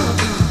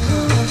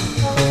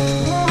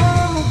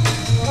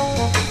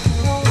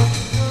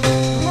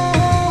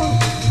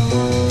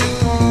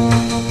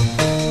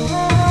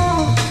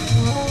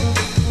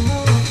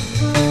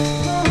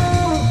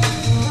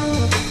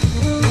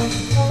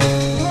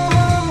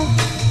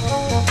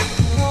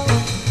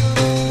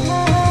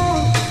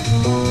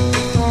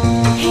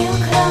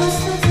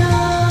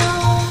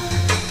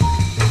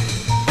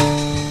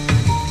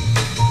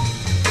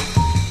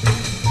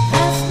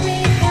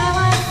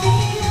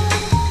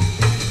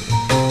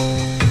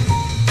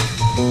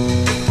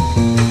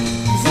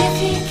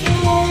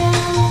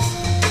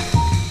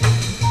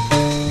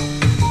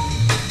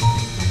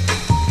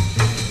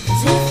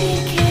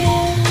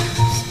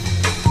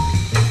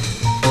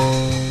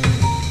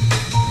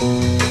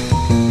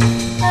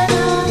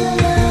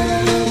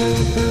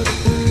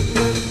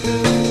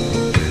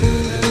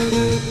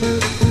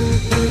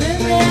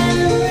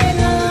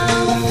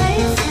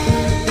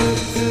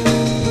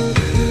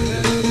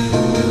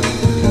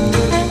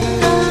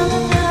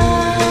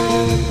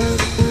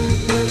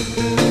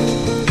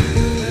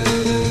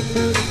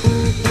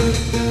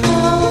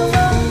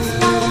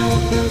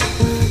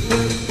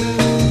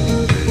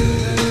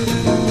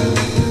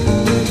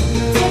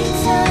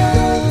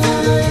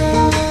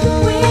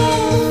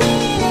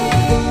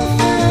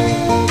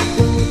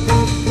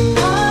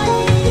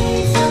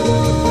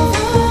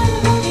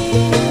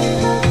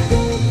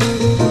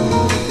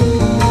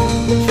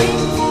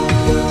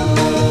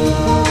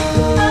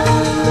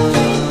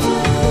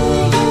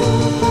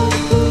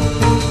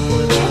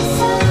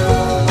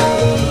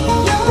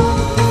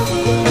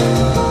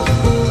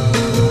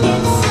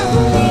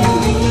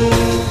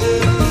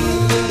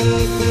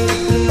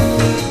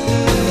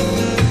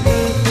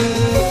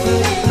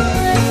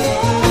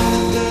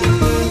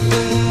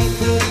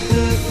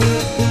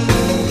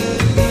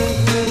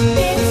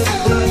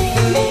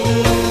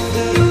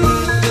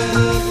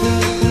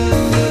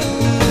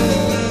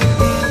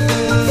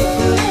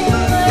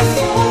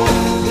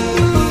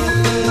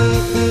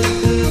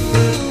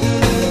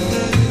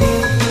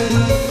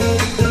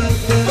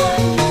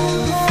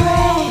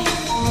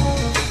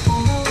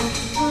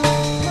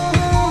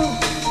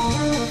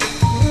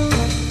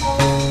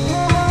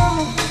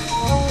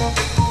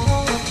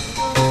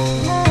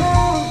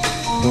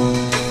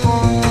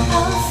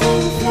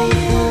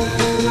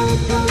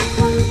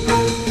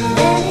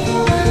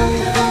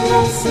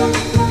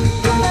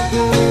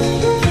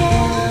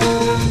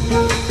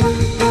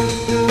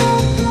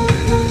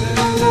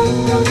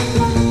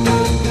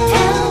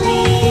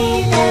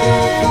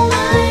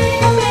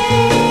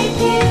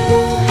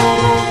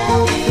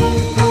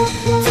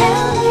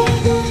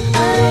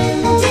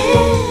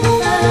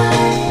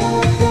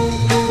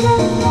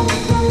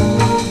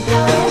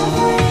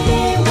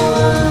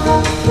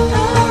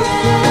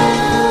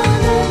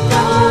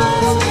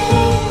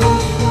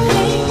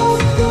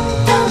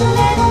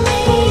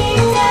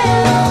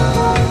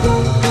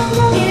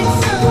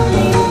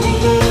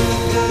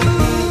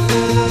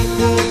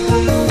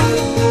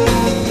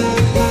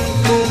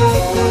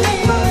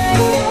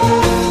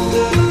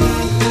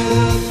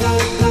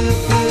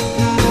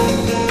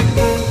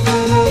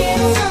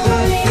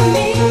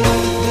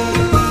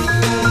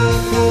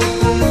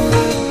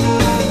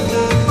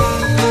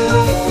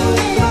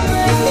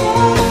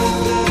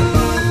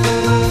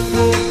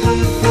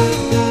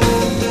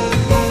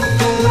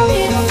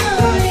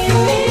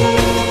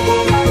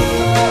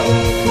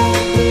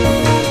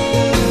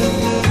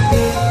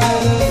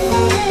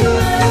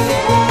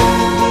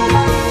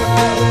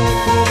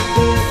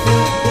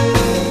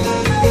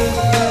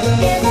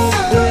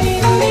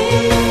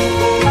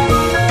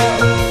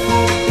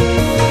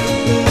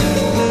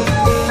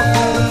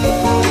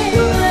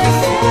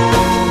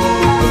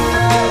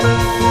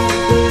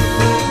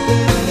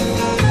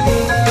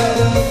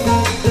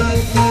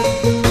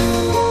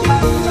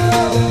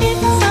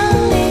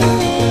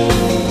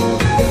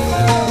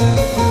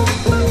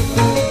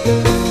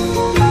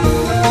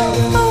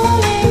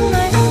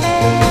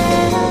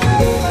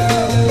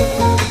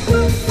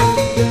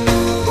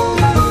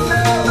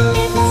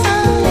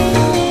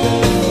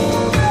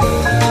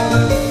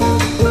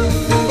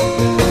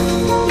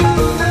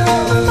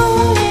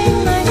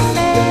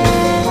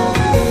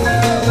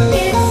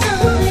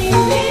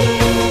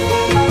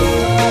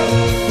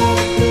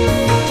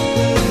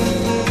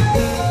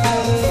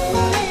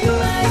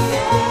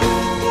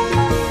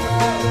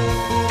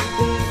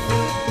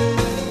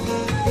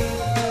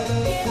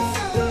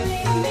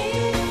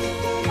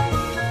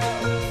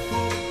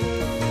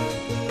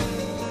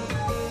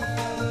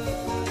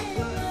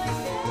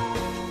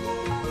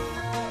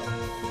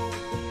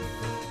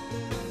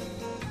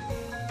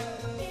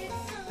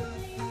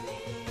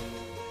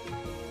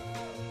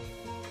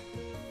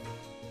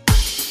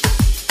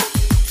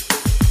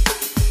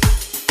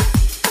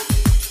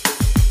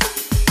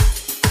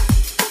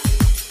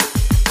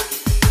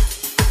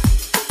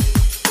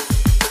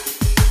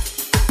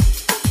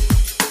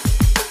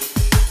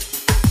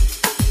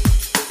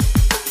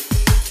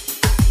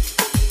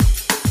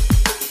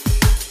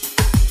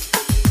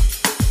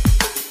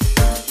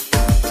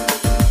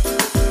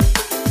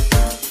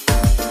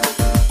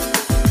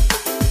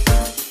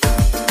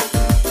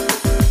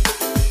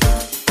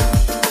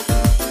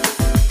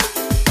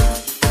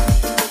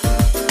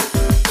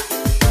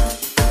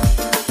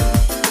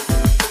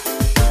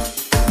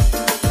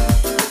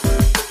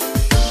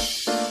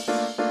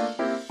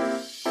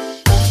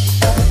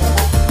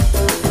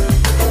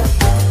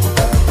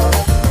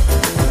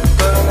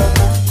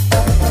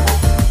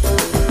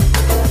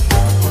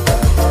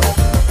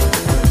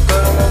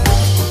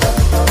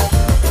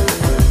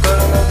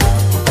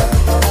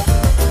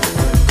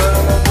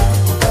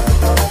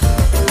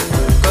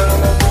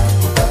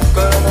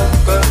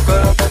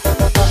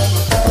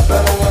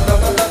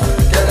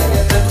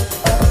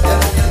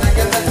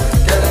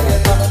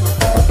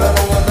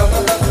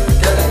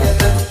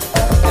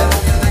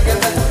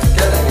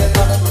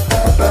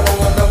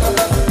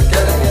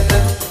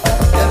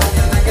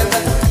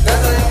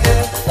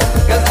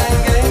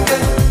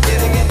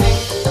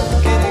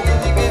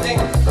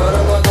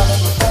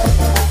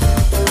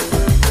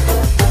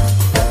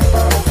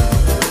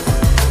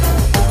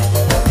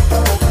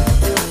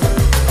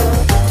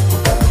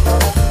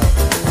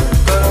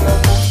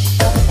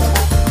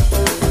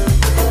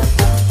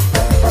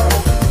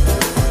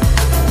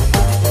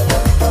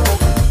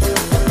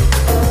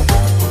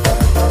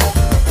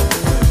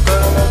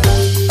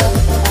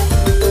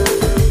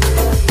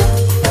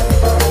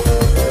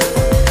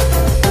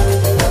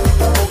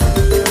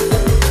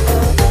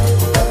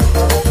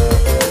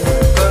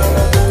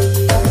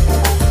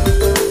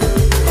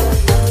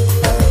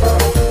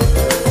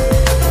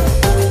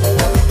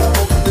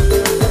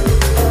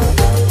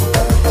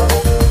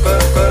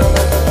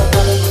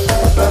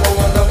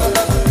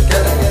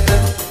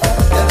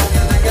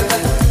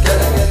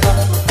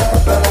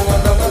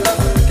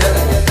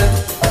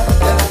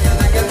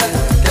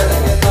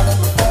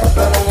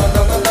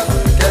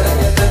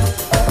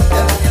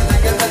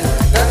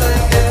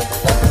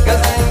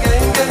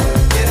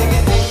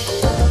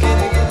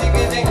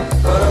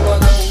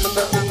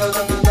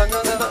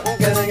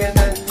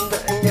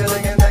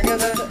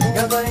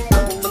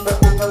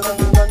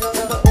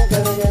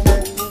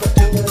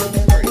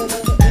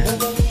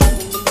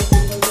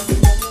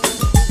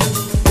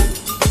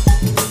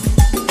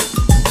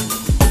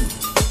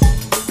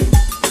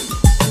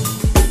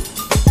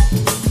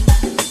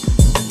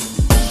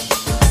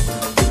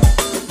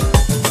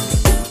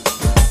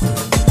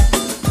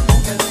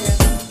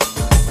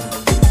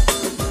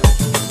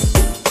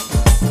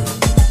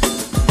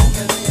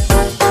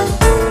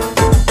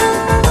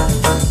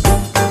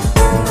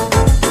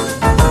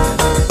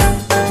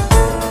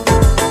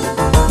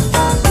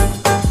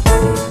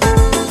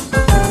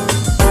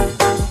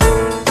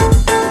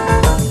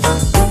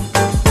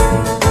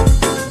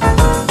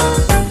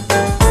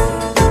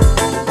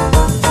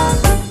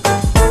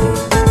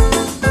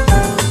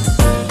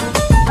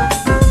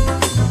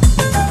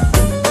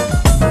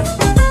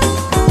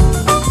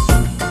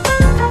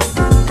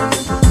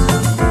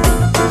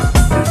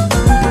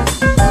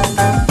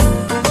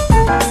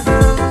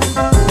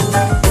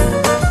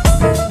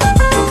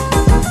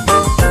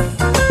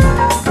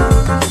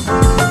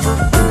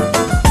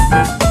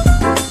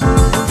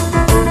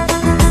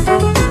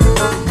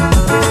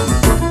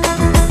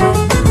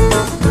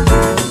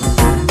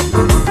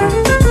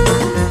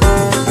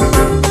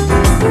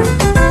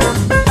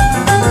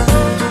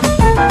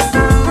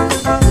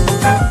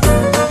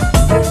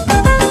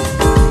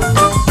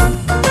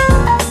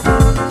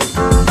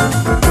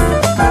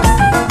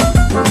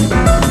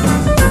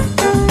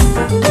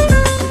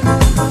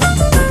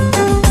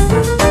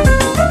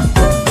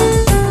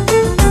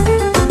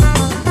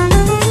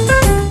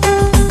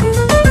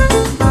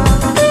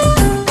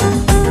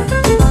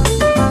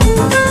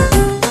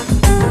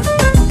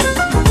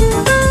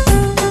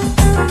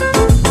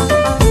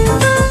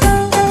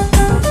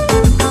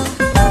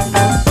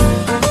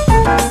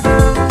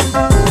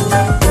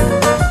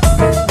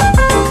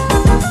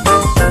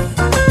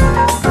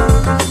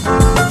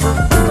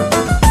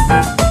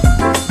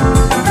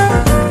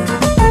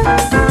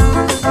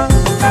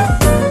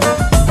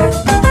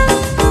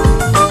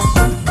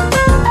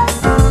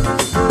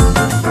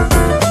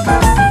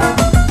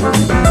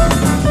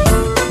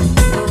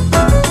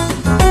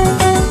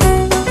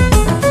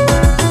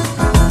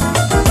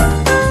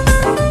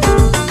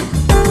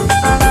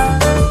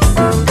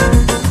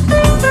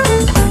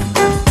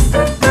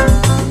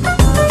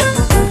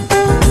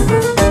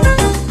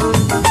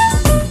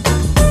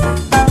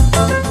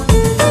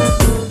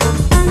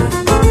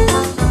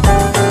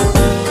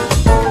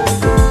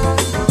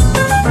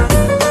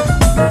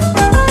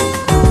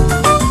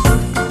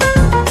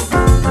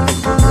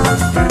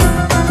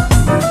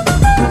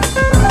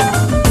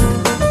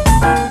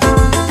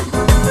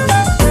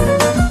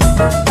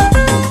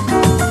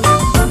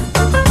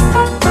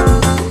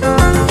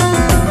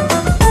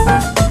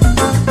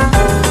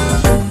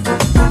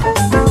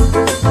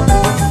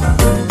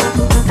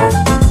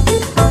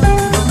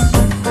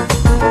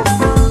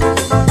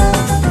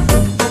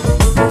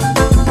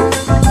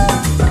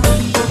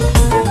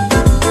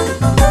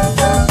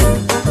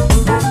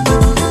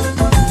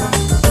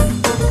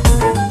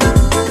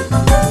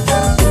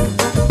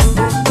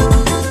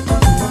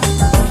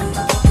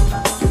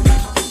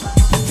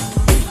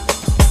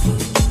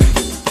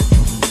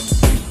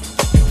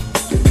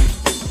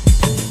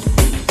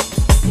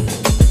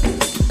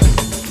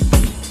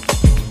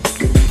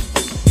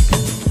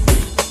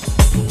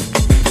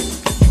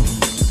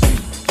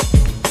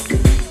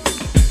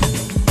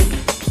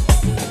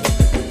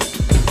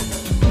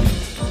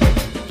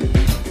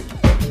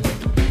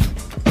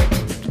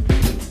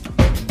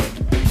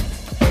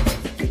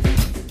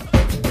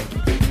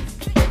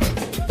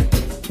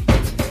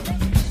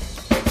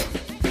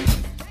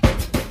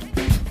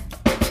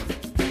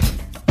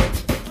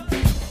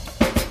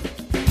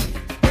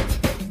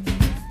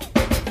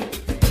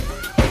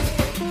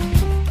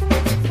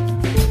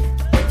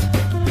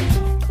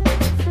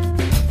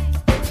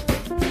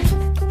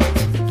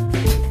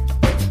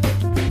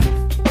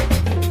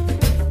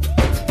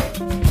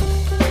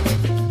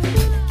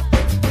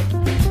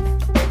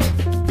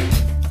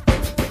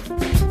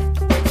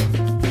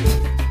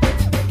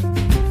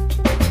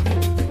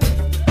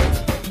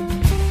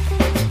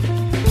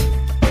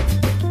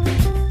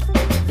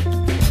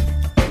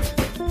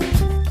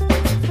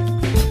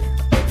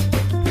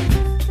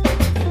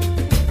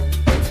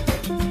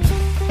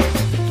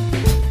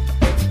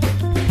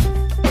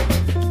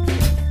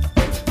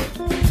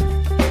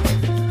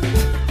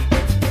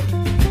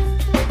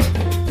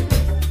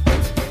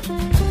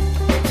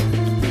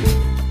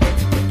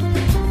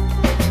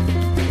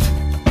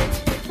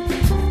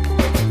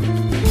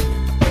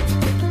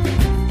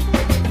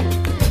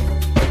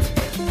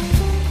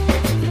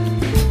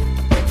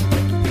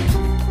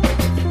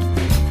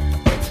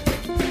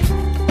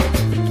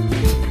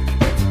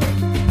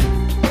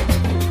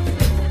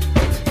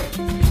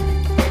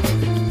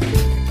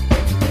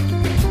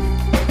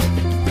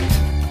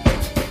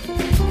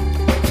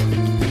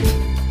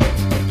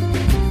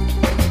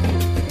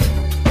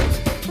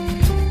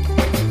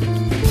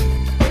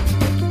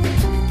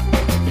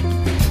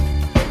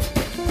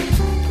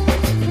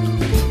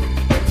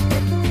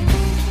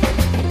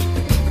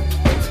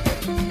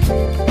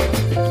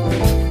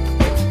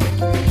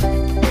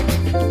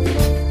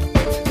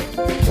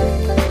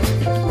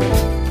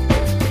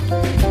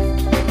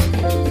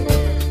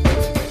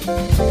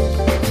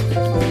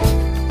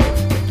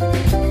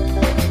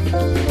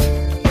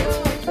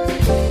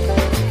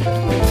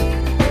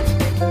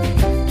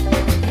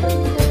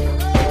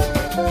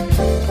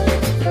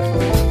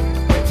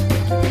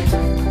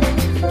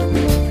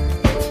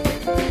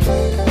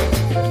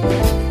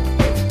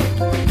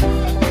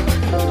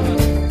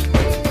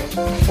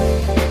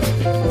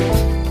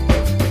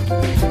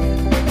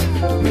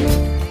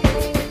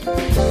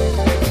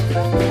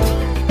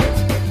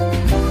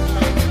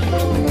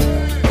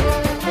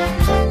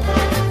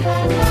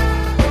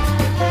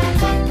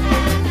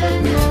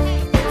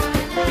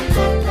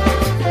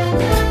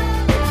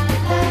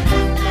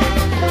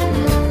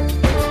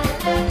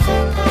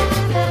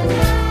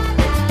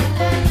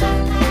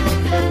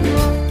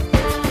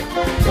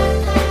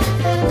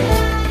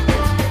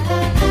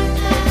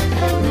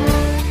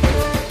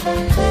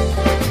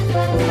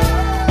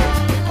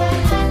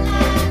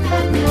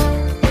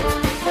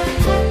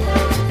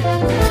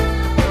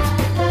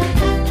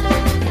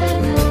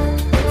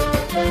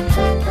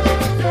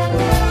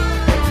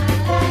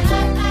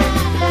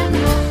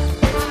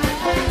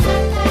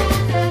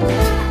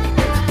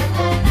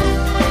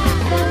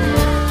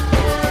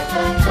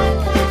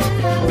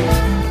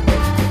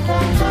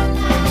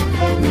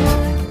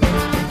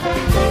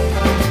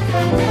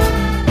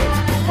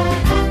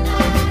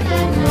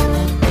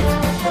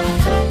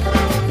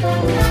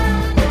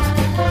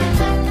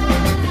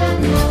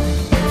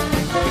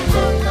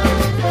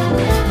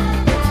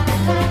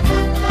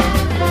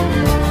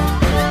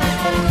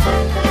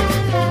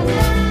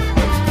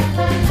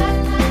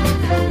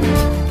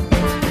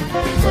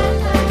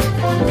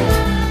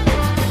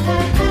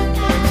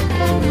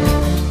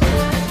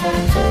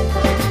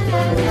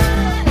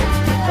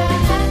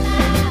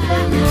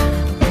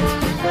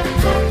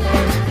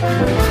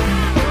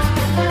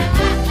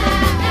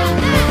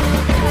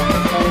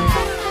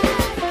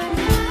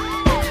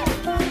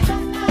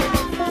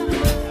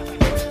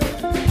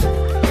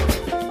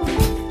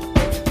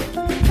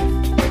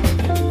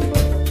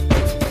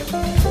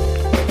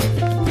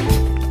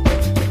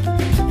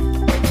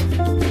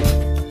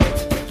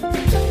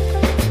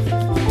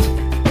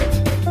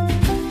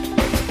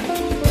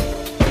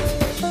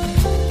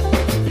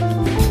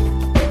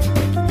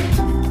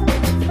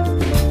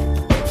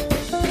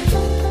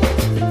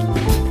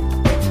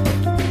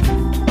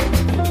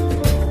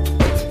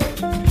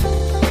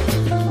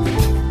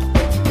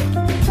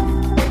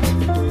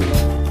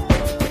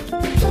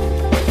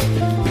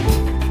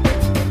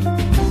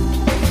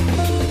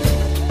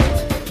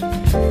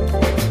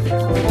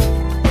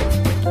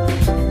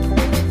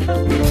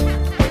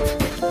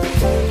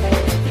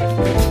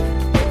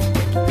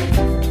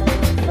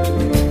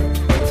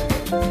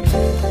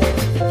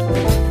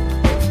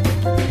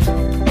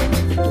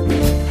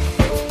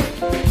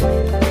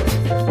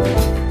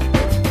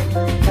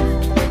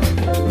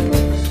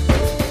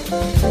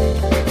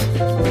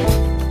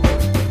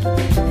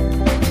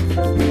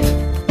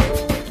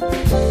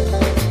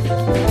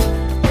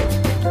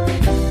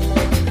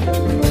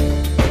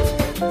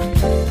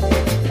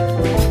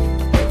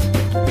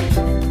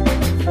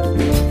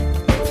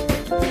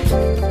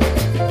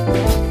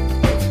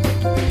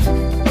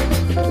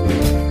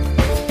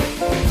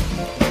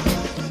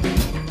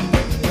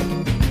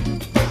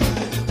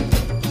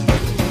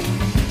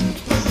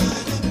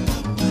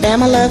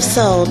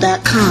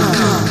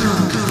 BamaLoveSoul.com.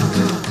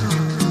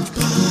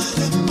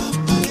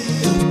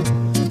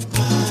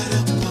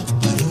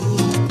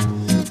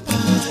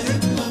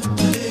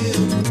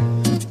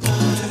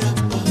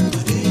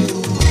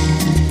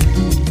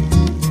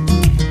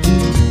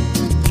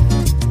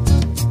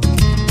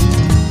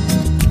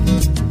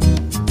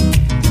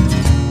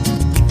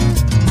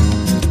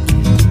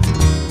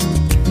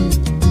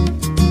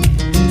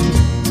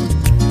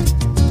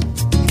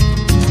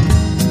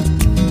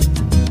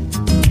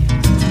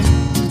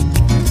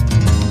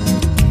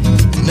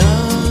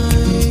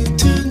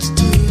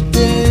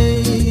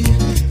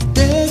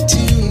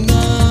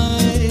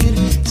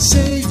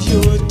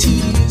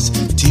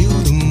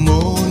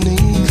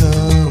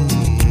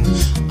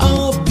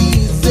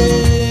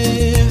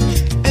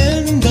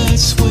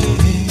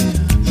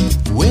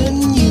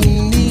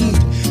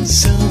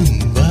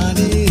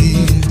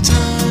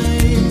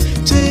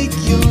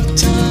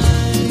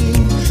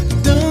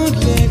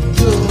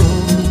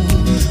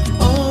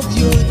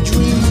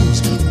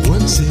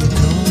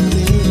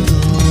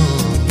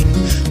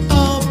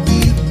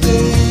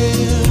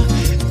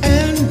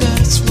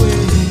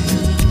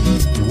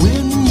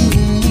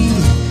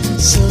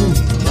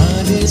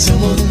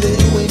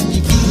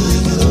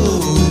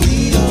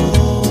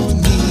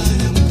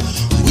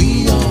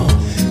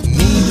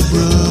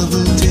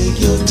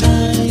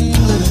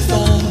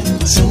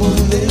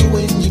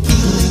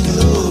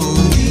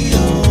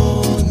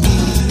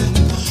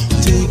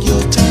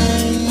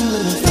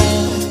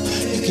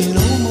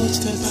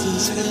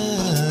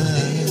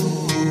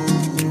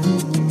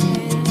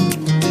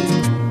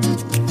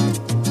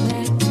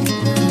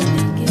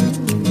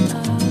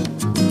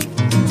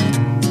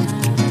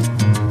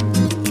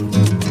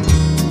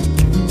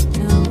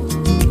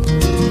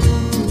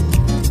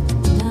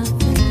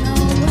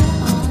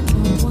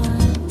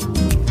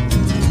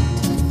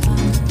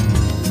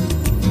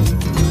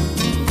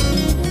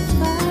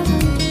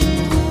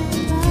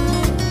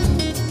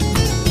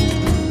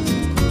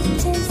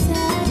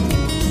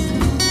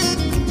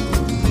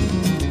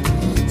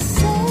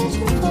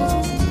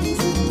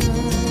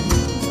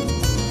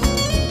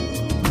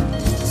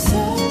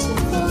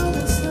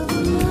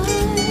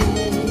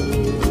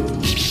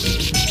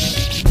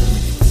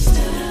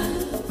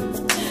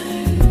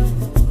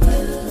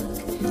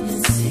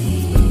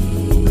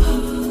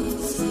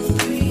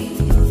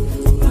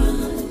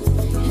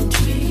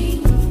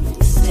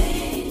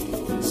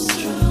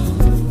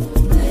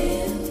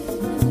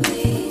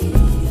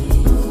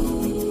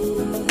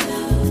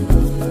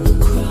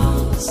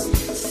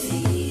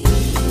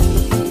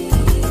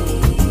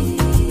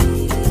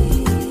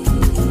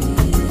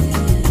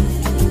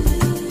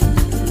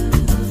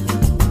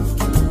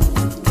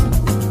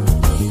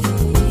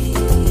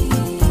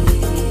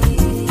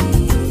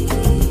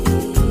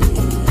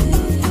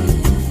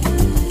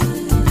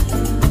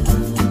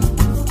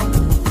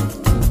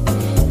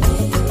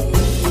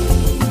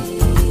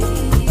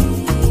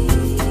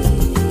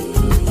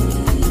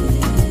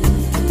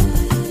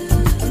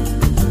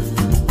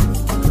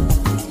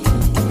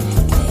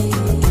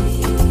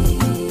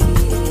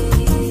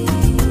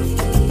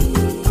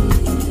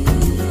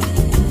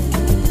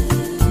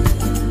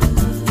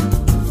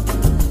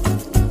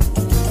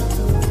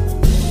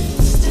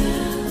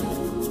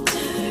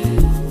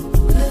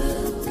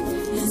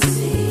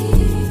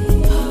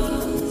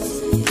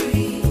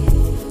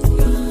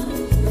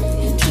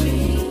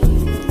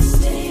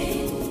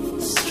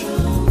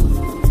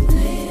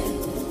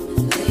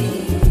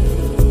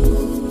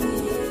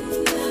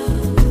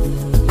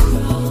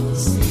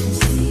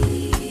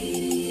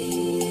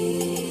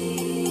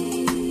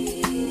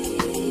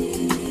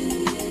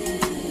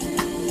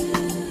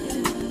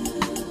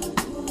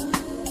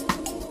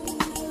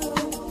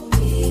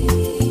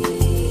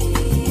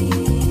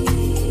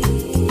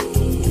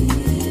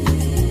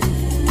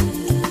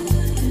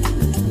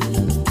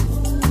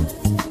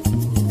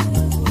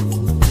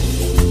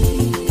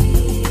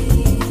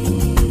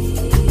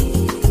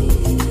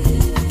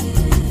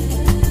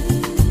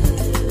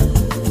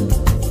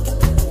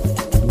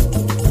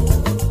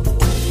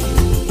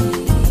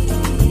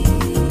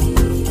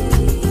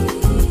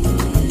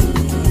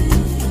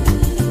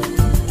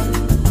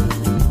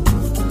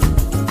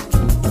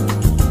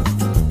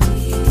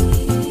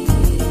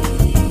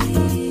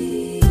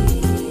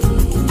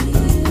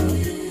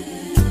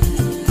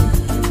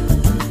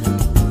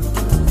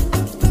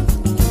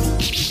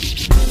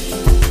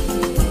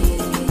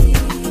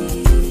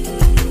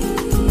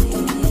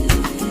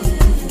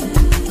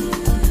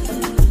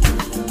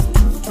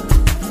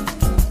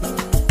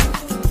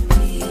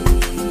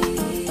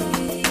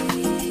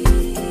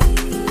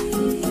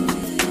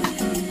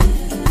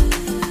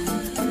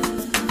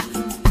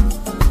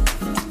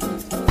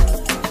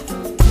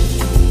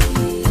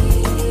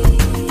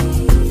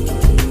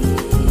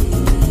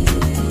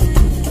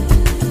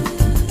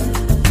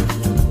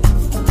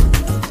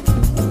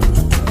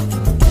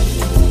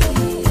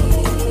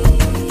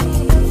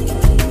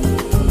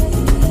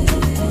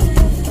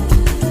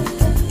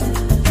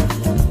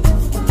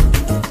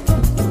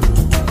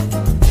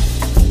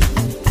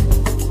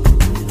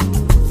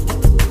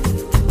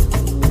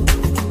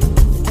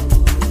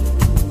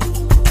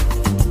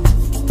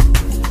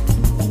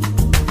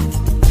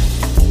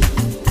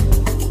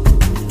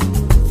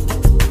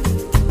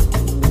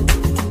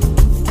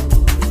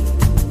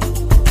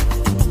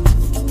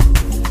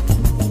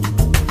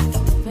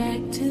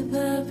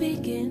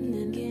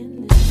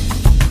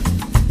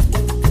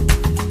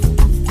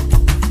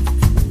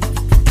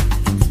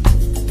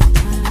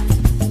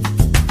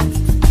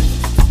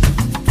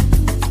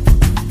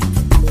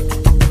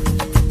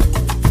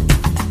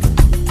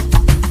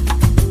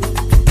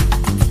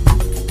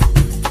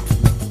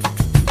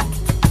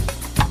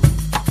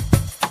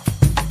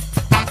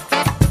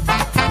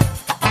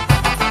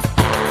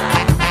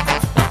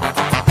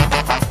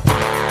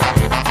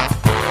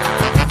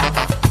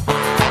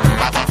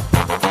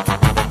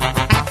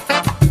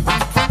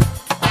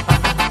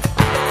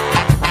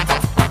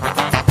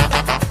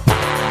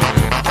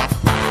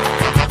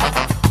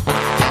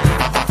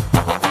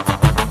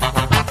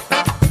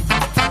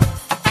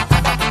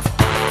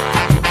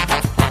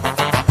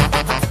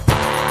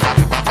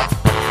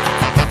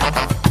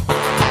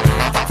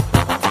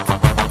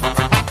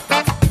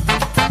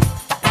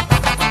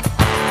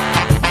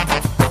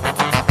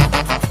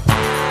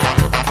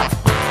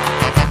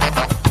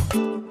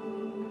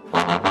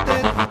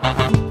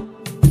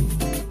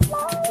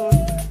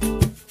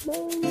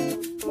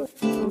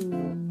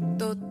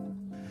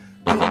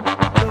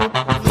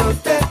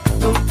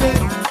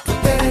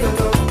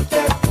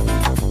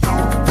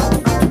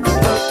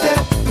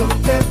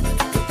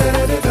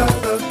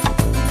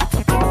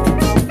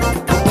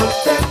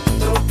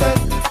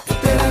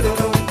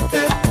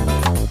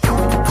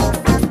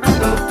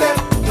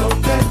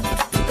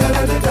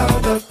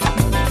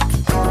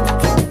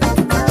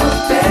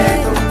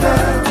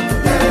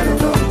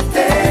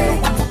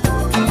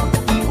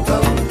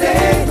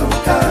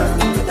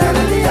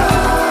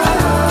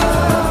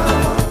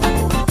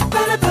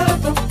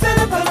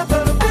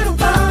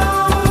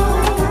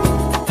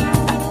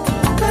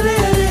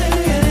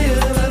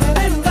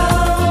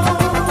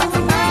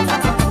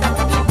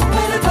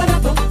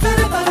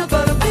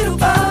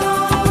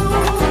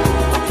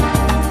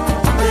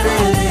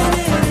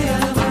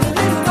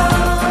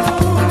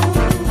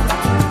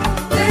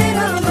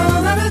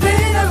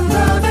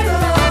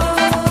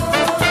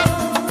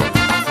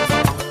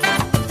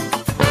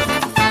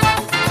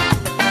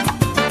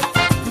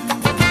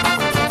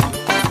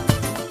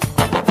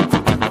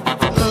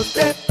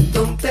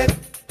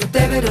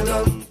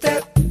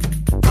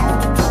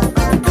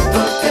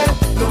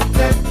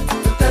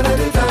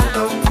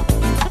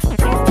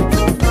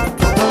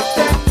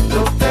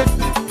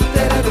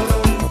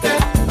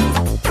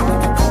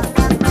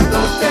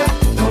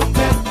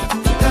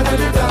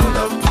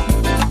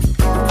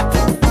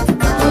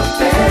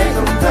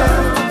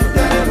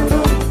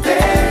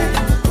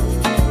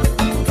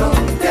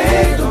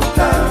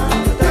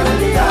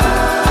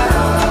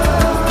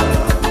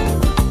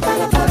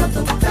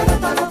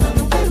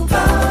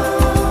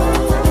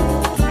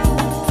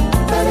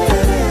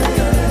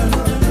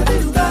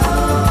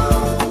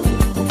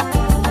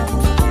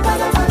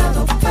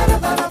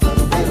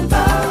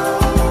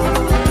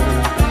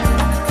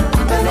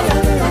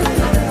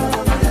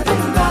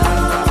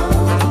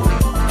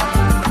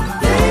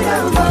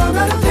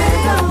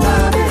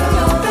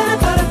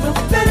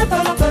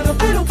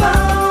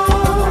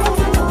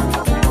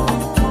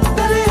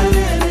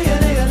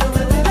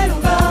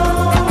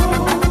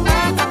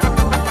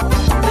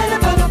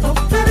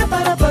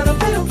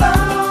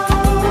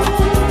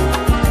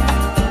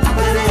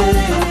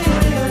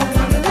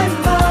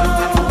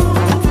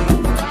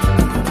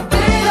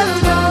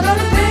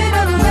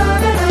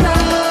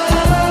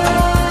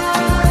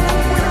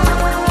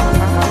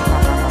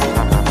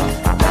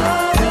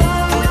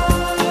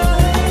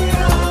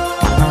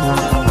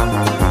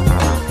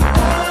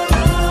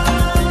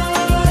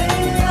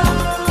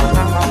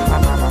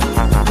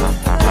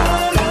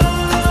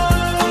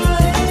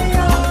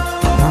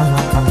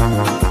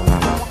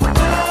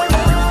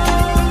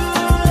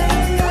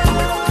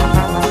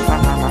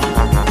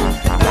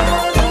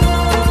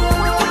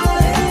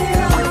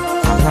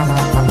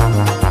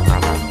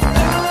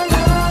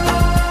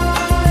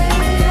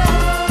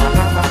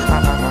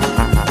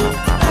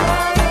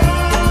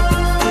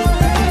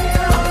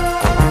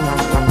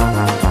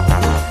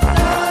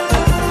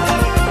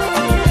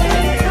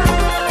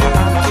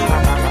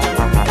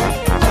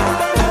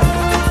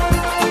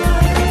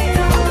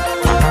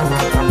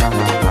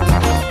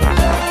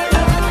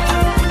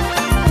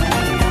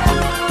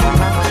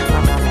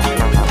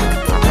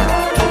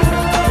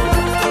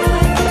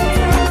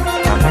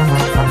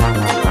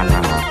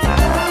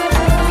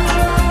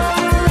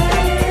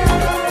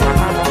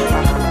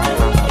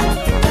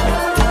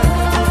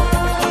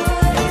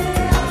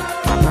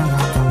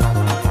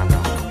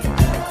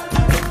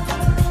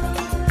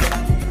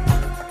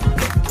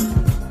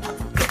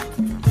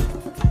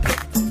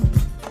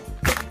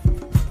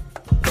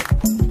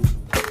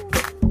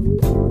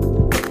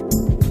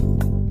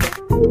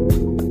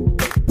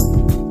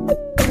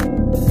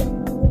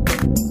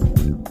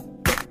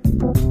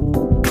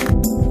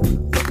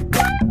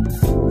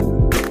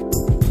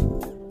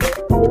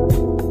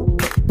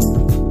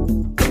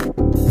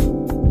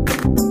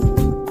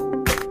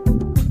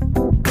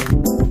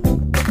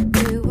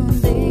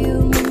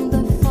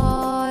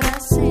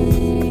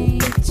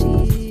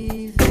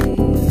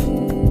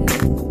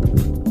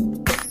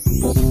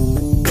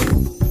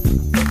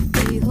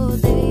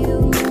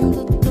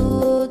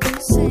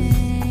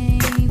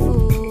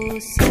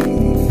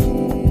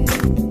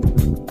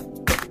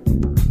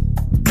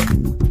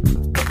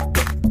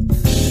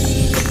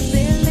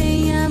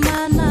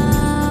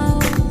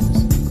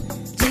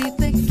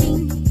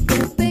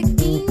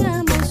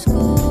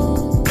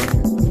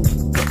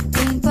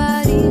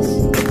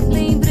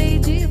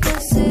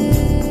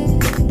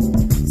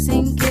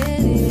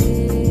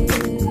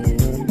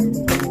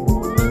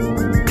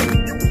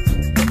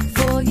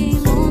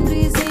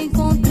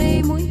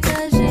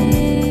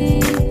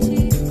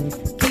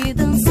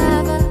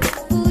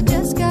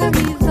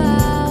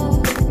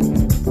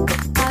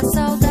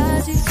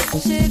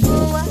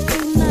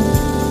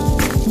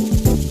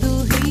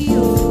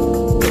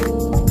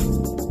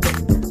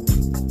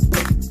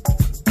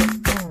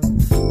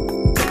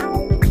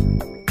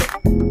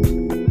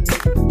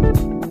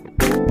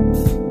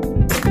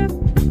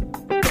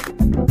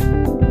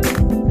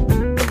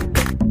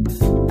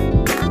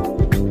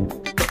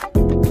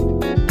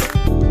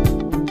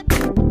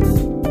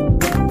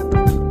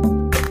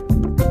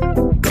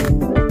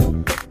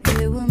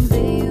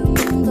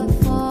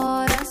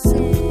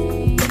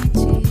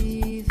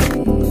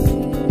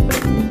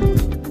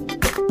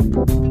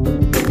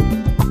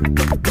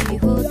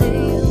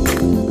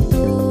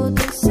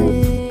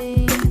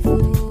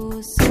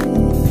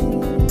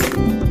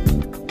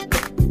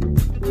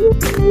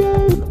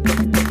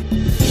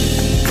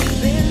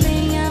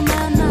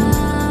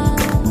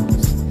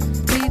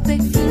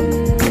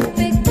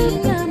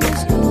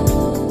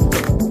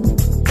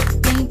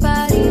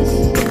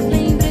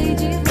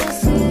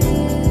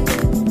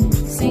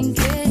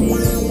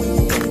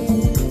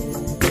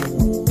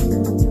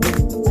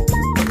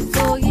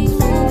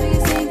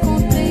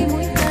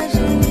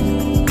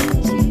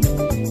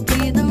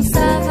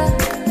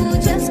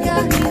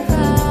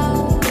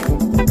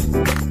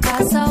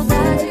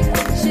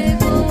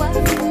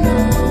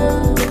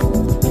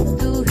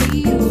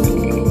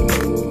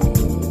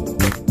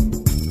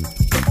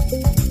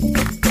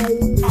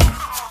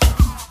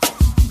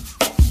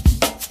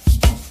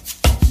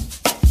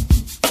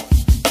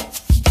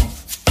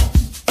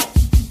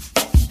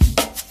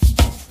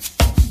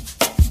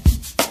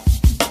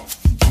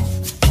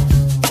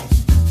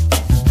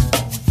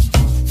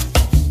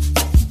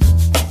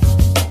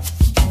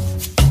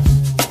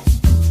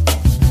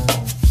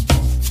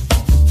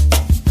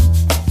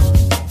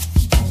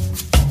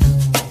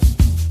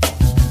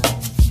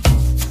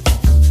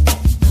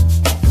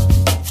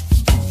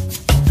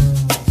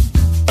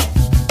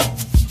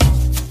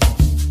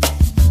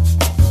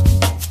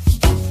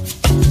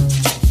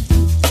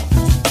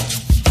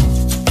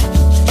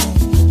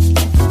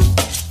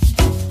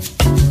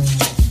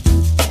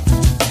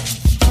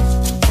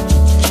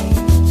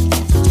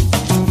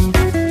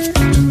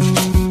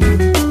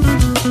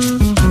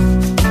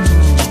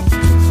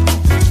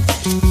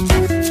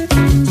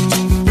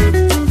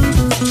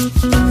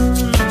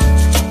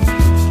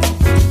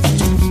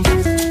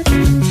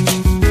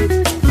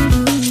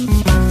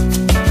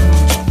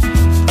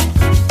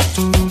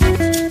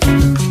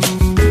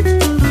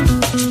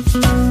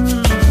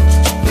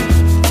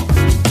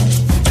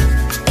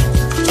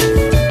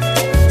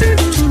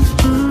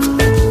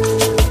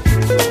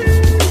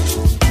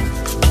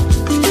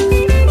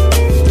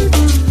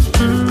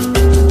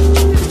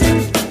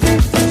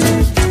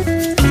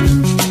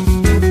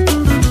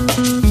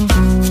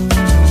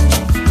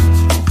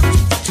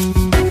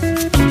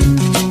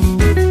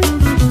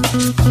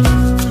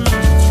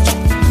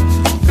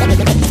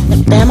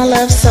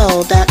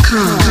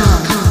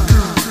 soul.com.